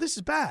 right? Well, this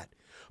is bad.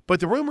 But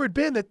the rumor had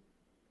been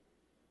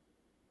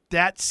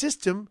that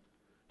system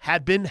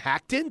had been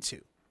hacked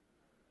into.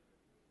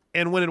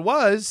 And when it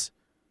was,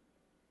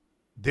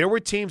 there were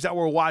teams that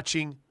were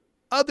watching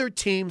other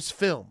teams'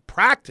 film,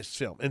 practice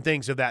film, and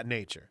things of that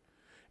nature.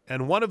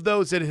 And one of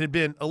those that had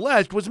been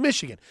alleged was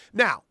Michigan.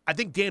 Now, I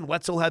think Dan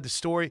Wetzel had the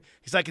story.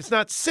 He's like, it's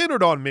not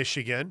centered on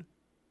Michigan.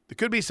 There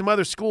could be some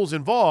other schools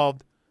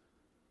involved.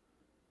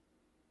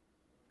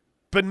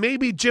 But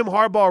maybe Jim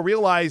Harbaugh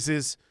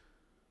realizes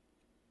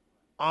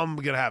I'm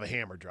going to have a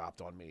hammer dropped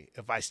on me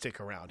if I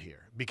stick around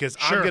here because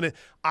Sure.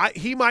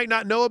 he might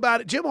not know about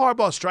it. Jim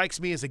Harbaugh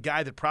strikes me as a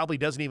guy that probably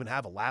doesn't even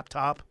have a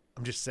laptop.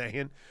 I'm just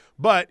saying.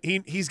 But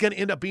he's going to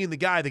end up being the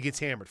guy that gets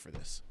hammered for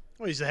this.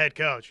 Well, he's the head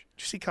coach.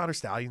 Did you see Connor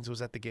Stallions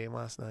was at the game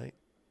last night?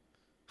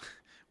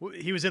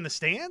 He was in the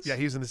stands? Yeah,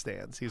 he was in the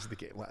stands. He was at the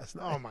game last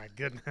night. Oh, my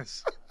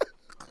goodness.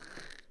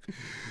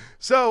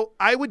 So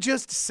I would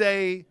just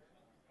say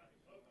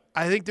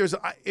I think there's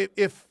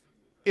if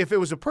it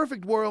was a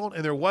perfect world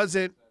and there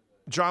wasn't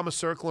drama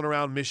circling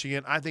around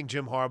Michigan, I think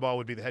Jim Harbaugh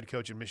would be the head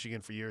coach of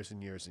Michigan for years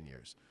and years and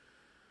years.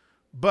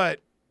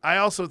 But I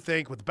also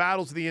think with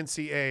battles of the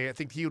NCAA, I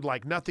think he would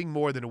like nothing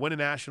more than to win a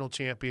national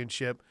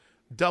championship,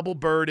 double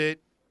bird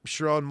it.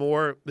 Sherrone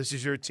Moore, this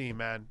is your team,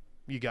 man.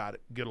 You got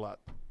it. Good luck.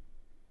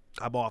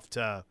 I'm off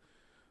to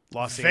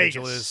Los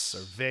Angeles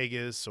or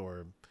Vegas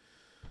or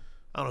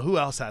I don't know who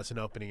else has an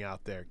opening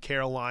out there.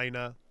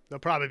 Carolina. There'll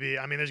probably be,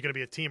 there's going to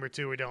be a team or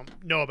two we don't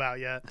know about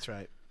yet. That's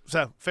right.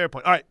 So, fair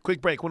point. All right, quick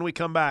break. When we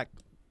come back,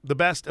 the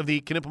best of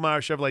the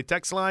Knippelmeyer Chevrolet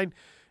text line,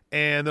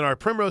 and then our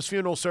Primrose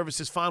Funeral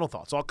Services final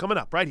thoughts, all coming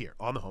up right here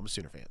on the home of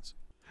Sooner fans.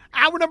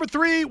 Hour number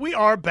 3, we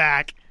are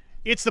back.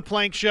 It's the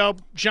Plank Show.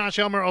 Josh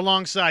Elmer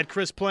alongside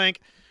Chris Plank.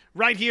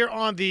 Right here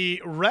on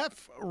the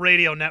Ref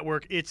Radio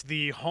Network, it's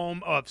the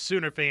home of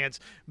Sooner fans.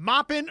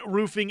 Maupin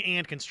Roofing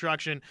and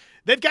Construction.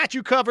 They've got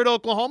you covered,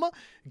 Oklahoma.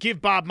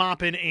 Give Bob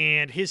Maupin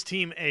and his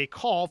team a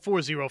call,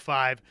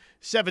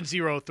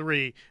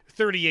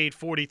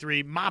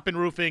 405-703-3843. Maupin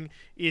Roofing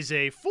is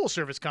a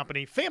full-service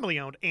company,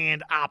 family-owned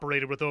and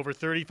operated with over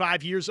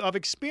 35 years of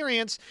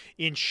experience.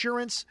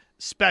 Insurance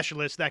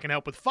specialists that can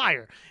help with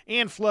fire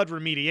and flood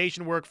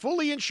remediation work.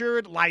 Fully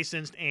insured,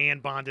 licensed,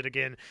 and bonded.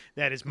 Again,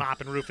 that is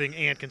Maupin Roofing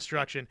and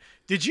Construction.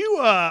 Did you,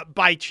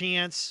 by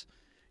chance,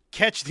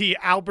 catch the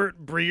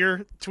Albert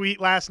Breer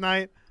tweet last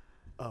night?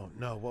 Oh,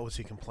 no. What was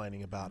he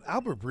complaining about?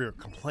 Albert Breer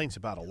complains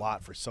about a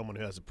lot for someone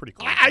who has a pretty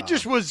cool I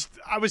job.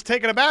 was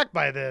taken aback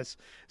by this.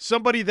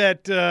 Somebody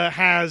that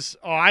has,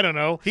 I don't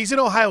know. He's an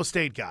Ohio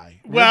State guy.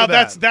 Well,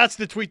 Remember that's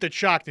the tweet that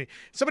shocked me.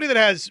 Somebody that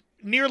has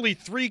nearly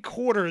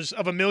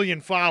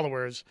 750,000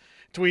 followers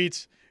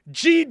tweets,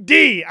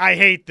 GD, I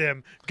hate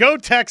them. Go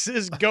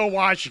Texas, go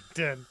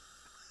Washington.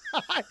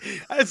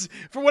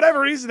 For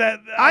whatever reason,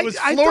 that I was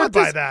floored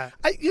by that.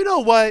 You know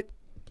what?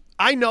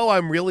 I know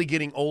I'm really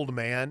getting old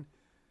man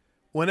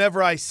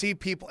whenever I see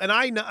people, and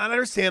I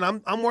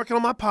understand I'm working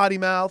on my potty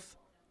mouth.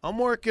 I'm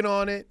working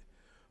on it.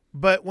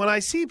 But when I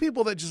see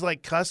people that just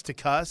like cuss to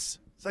cuss,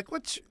 it's like,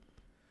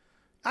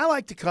 I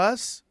like to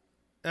cuss,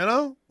 you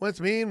know, when it's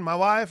me and my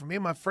wife, or me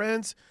and my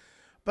friends.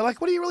 But like,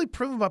 what are you really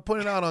proving by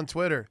putting it out on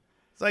Twitter?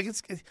 It's like,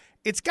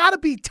 it's got to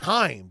be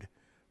timed.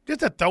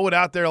 Just to throw it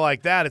out there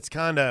like that, it's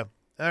kind of,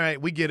 all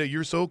right, we get it.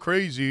 You're so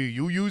crazy.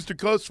 You used a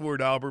cuss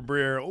word, Albert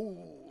Breer.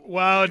 Oh,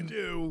 well,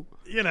 you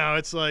know,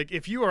 it's like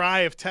if you or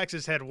I, if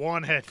Texas had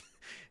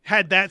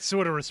that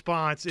sort of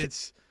response,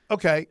 it's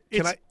okay.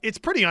 It's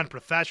pretty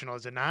unprofessional,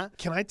 is it not?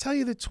 Can I tell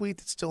you the tweet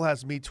that still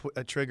has me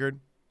triggered?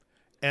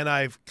 And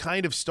I've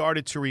kind of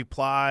started to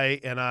reply,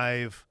 and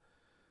I've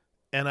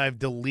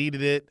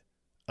deleted it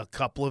a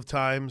couple of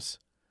times.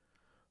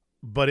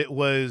 But it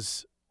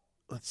was,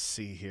 let's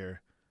see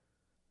here.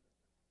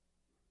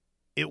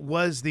 It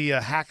was the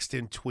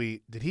Haxton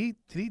tweet. Did he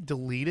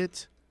delete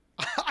it?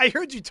 I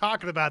heard you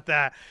talking about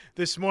that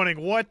this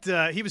morning. What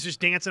he was just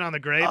dancing on the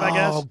grave, I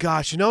guess. Oh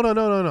gosh,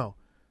 no.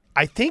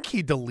 I think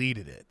he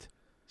deleted it.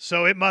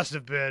 So it must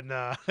have been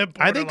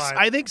borderline.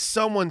 I think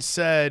someone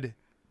said,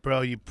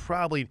 "Bro, you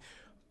probably."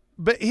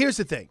 But here's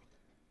the thing.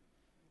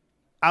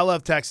 I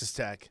love Texas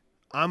Tech.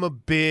 I'm a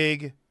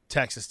big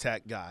Texas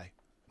Tech guy,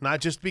 not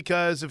just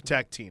because of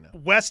Tech Tina.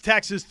 West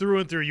Texas through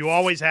and through. You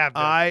always have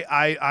been.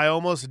 I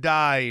almost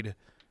died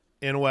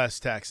in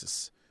West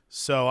Texas,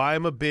 so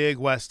I'm a big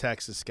West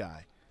Texas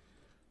guy.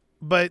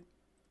 But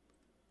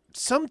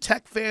some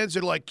Tech fans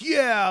are like,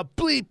 yeah,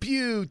 bleep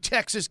you,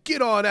 Texas,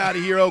 get on out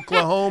of here,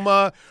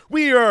 Oklahoma.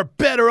 We are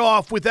better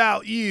off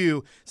without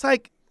you. It's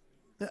like,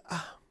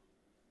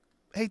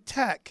 hey,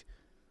 Tech,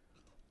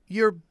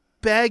 you're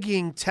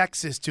begging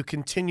Texas to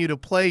continue to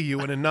play you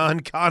in a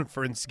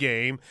non-conference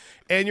game,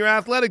 and your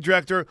athletic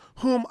director,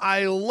 whom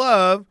I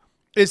love,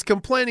 is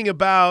complaining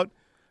about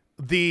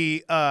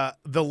the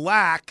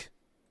lack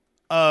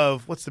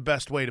of, what's the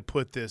best way to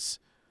put this,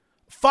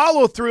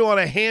 follow through on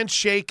a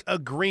handshake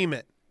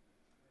agreement.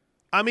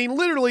 I mean,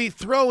 literally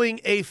throwing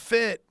a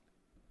fit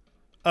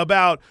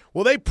about,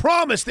 well, they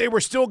promised they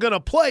were still going to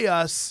play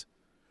us.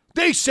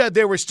 They said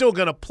they were still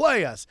going to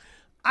play us.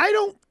 I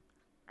don't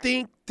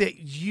think that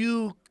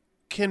you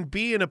can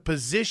be in a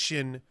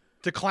position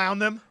to clown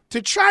them,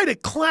 to try to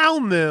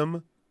clown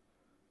them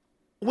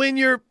when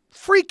you're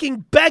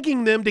freaking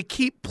begging them to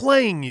keep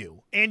playing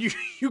you. And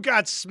you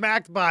got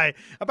smacked by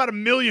about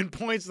 1 million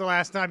points the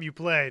last time you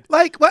played.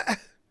 Like, what?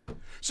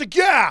 It's like,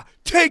 yeah,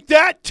 take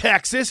that,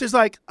 Texas. It's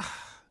like,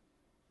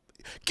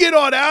 get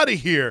on out of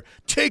here.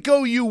 Take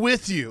OU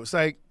with you. It's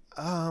like,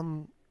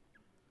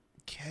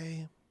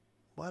 okay,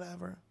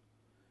 whatever.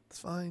 It's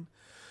fine.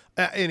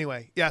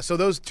 Anyway, yeah, so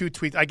those two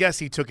tweets, I guess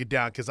he took it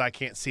down because I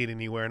can't see it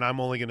anywhere, and I'm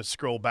only going to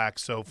scroll back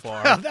so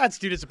far. That's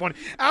too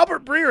disappointing.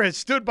 Albert Breer has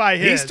stood by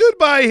his. He stood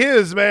by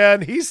his,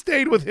 man. He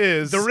stayed with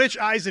his. The Rich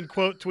Eisen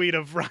quote tweet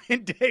of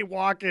Ryan Day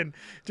walking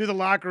through the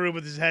locker room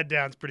with his head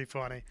down is pretty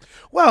funny.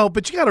 Well,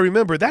 but you got to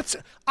remember,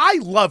 I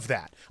love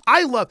that.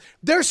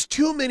 There's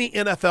too many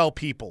NFL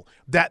people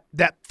that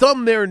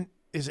thumb their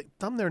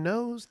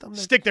nose?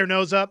 Stick their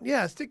nose up?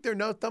 Yeah, stick their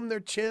nose, thumb their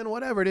chin,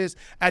 whatever it is,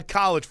 at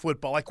college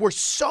football. Like, we're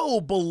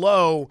so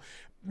below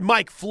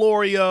Mike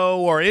Florio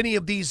or any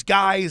of these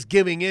guys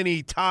giving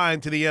any time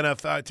to the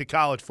NFL, to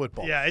college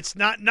football. Yeah, it's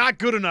not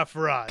good enough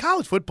for us.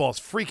 College football is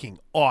freaking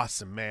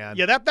awesome, man.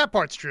 Yeah, that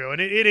part's true,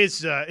 and it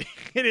is at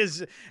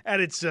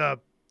its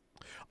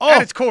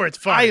core, it's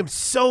fun. I am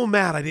so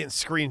mad I didn't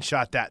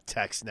screenshot that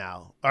text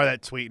now, or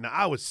that tweet. Now,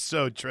 I was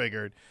so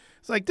triggered.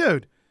 It's like,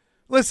 dude,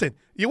 listen,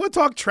 you want to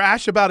talk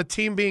trash about a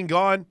team being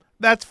gone?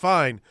 That's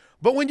fine.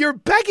 But when you're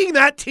begging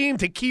that team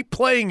to keep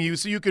playing you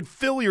so you could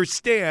fill your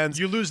stands,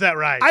 you lose that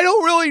right. I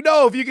don't really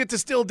know if you get to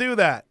still do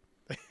that.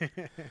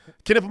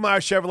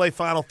 Knippelmeyer Chevrolet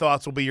final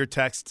thoughts will be your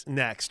text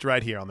next,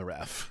 right here on the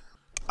Ref.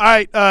 All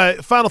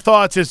right, final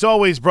thoughts is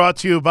always brought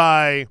to you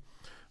by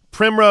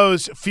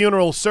Primrose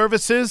Funeral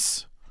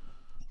Services.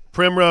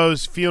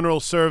 Primrose Funeral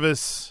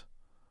Service.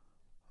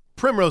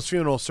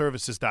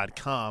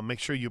 PrimroseFuneralServices.com. Make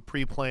sure you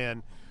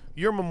pre-plan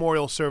your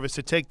memorial service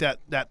to take that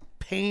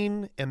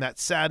pain and that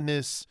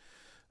sadness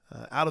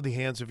out of the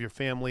hands of your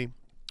family.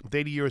 With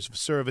 80 years of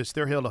service,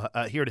 they're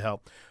here to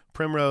help.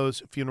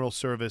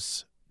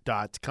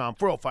 PrimroseFuneralService.com.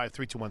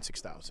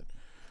 405-321-6000.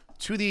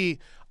 To the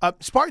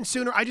Spartan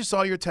Sooner, I just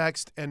saw your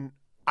text, and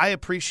I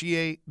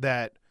appreciate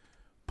that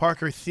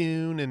Parker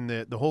Thune and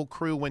the whole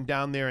crew went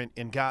down there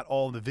and got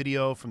all the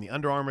video from the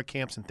Under Armour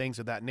camps and things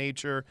of that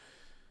nature.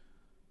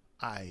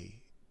 I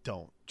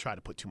don't try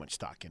to put too much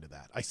stock into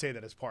that. I say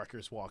that as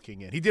Parker's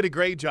walking in. He did a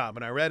great job,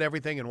 and I read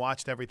everything and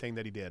watched everything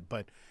that he did.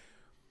 But,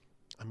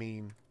 I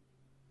mean,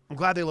 I'm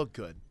glad they look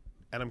good,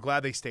 and I'm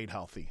glad they stayed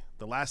healthy.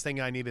 The last thing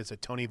I need is a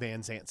Tony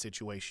Van Zandt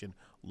situation.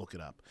 Look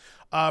it up.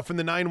 From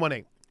the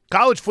 918,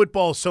 college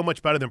football is so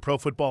much better than pro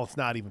football, it's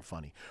not even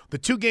funny. The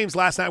 2 games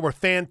last night were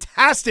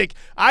fantastic.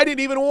 I didn't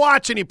even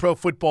watch any pro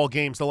football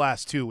games the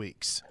last 2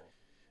 weeks.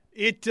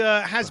 It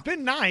has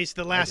been nice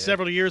the last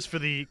several years for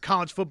the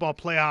college football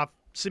playoff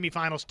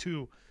semifinals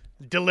to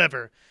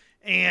deliver.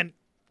 And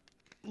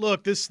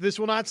look, this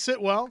will not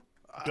sit well.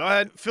 Go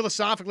ahead.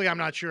 Philosophically, I'm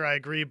not sure I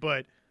agree,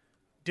 but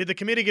did the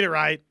committee get it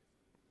right?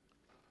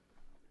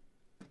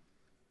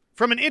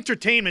 From an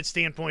entertainment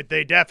standpoint,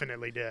 they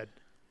definitely did.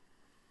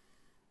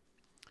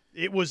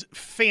 It was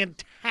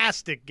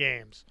fantastic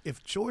games.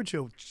 If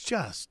Georgia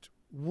just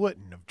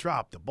wouldn't have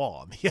dropped the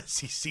ball in the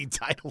SEC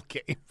title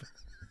game.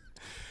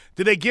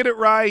 Did they get it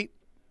right?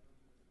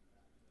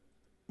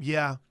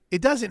 Yeah.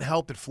 It doesn't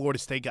help that Florida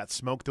State got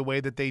smoked the way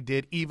that they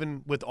did,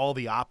 even with all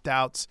the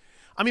opt-outs.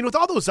 I mean, with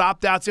all those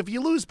opt-outs, if you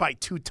lose by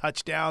 2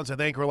 touchdowns, I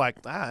think we're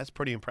like, that's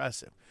pretty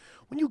impressive.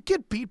 When you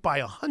get beat by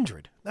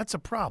 100, that's a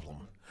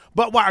problem.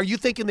 But why, are you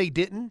thinking they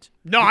didn't?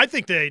 No, I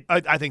think they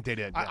I think they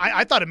did. Yeah.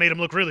 I thought it made them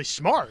look really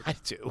smart. I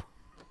do.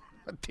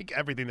 I think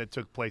everything that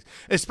took place,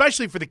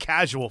 especially for the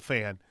casual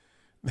fan.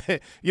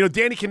 You know,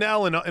 Danny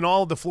Cannell and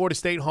all of the Florida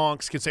State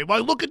honks can say,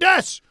 well, look at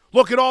this.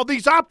 Look at all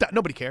these opt-outs.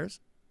 Nobody cares.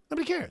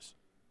 Nobody cares.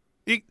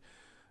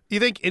 You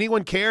think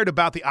anyone cared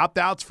about the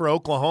opt-outs for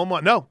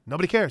Oklahoma? No,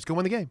 nobody cares. Go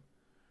win the game.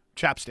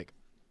 Chapstick.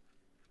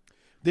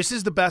 This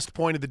is the best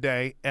point of the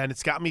day, and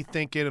it's got me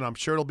thinking, and I'm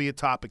sure it'll be a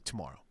topic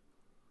tomorrow.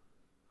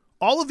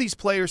 All of these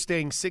players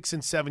staying 6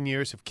 and 7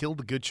 years have killed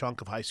a good chunk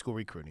of high school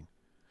recruiting.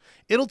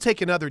 It'll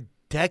take another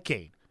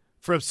decade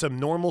for some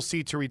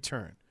normalcy to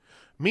return.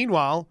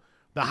 Meanwhile,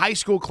 the high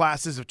school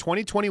classes of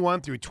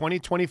 2021 through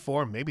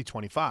 2024, maybe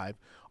 25,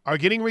 are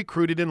getting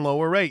recruited in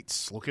lower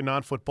rates. Look at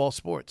non-football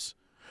sports.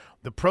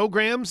 The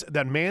programs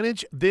that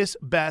manage this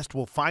best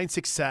will find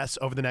success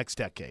over the next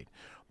decade.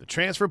 The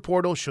transfer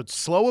portal should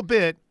slow a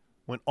bit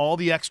when all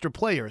the extra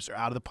players are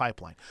out of the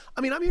pipeline.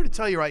 I mean, I'm here to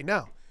tell you right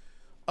now,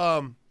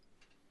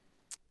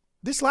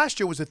 this last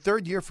year was the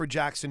third year for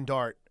Jackson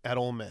Dart at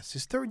Ole Miss.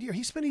 His third year.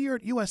 He spent a year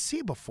at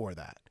USC before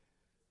that.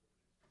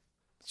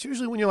 It's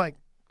usually when you're like,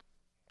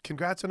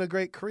 congrats on a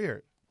great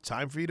career.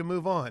 Time for you to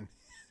move on.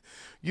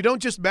 You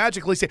don't just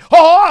magically say,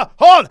 hold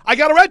on, I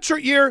got a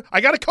redshirt year.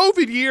 I got a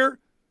COVID year.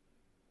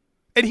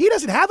 And he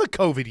doesn't have a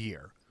COVID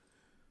year.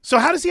 So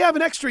how does he have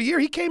an extra year?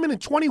 He came in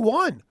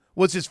 21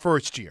 was his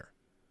first year.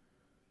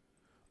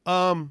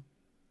 I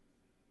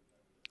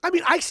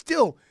mean,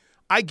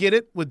 I get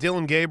it with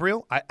Dylan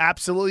Gabriel. I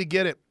absolutely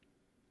get it.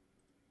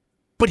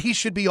 But he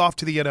should be off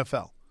to the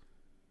NFL,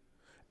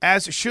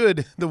 as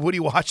should the Woody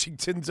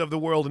Washingtons of the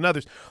world and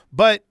others.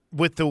 But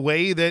with the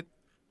way that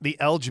the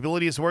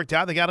eligibility has worked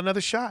out, they got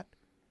another shot.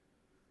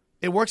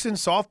 It works in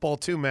softball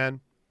too, man,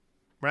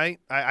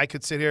 right? I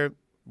could sit here.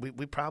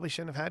 We probably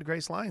shouldn't have had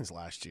Grace Lyons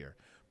last year,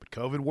 but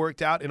COVID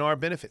worked out in our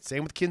benefit.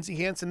 Same with Kinsey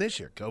Hansen this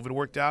year. COVID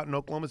worked out in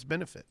Oklahoma's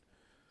benefit.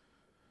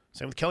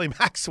 Same with Kelly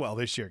Maxwell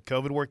this year.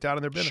 COVID worked out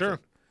in their benefit. Sure.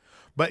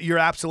 But you're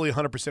absolutely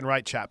 100%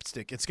 right,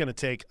 Chapstick. It's going to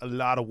take a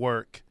lot of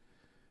work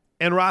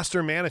and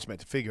roster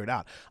management to figure it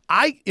out.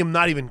 I am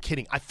not even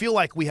kidding. I feel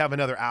like we have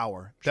another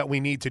hour that we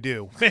need to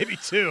do. Maybe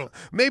two.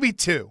 Maybe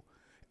two.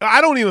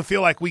 I don't even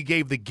feel like we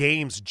gave the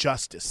games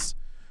justice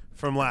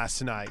from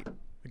last night.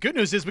 The good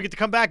news is we get to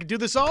come back and do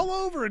this all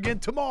over again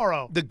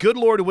tomorrow. The good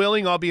Lord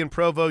willing, I'll be in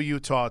Provo,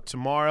 Utah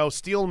tomorrow.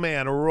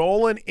 Steelman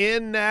rolling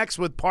in next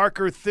with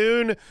Parker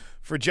Thune.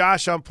 For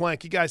Josh, I'm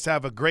Plank. You guys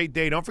have a great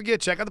day. Don't forget,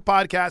 check out the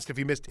podcast. If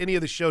you missed any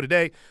of the show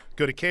today,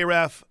 go to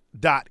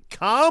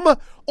kref.com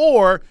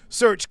or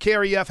search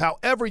KREF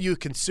however you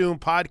consume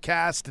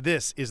podcast.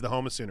 This is the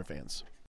home of Sooner fans.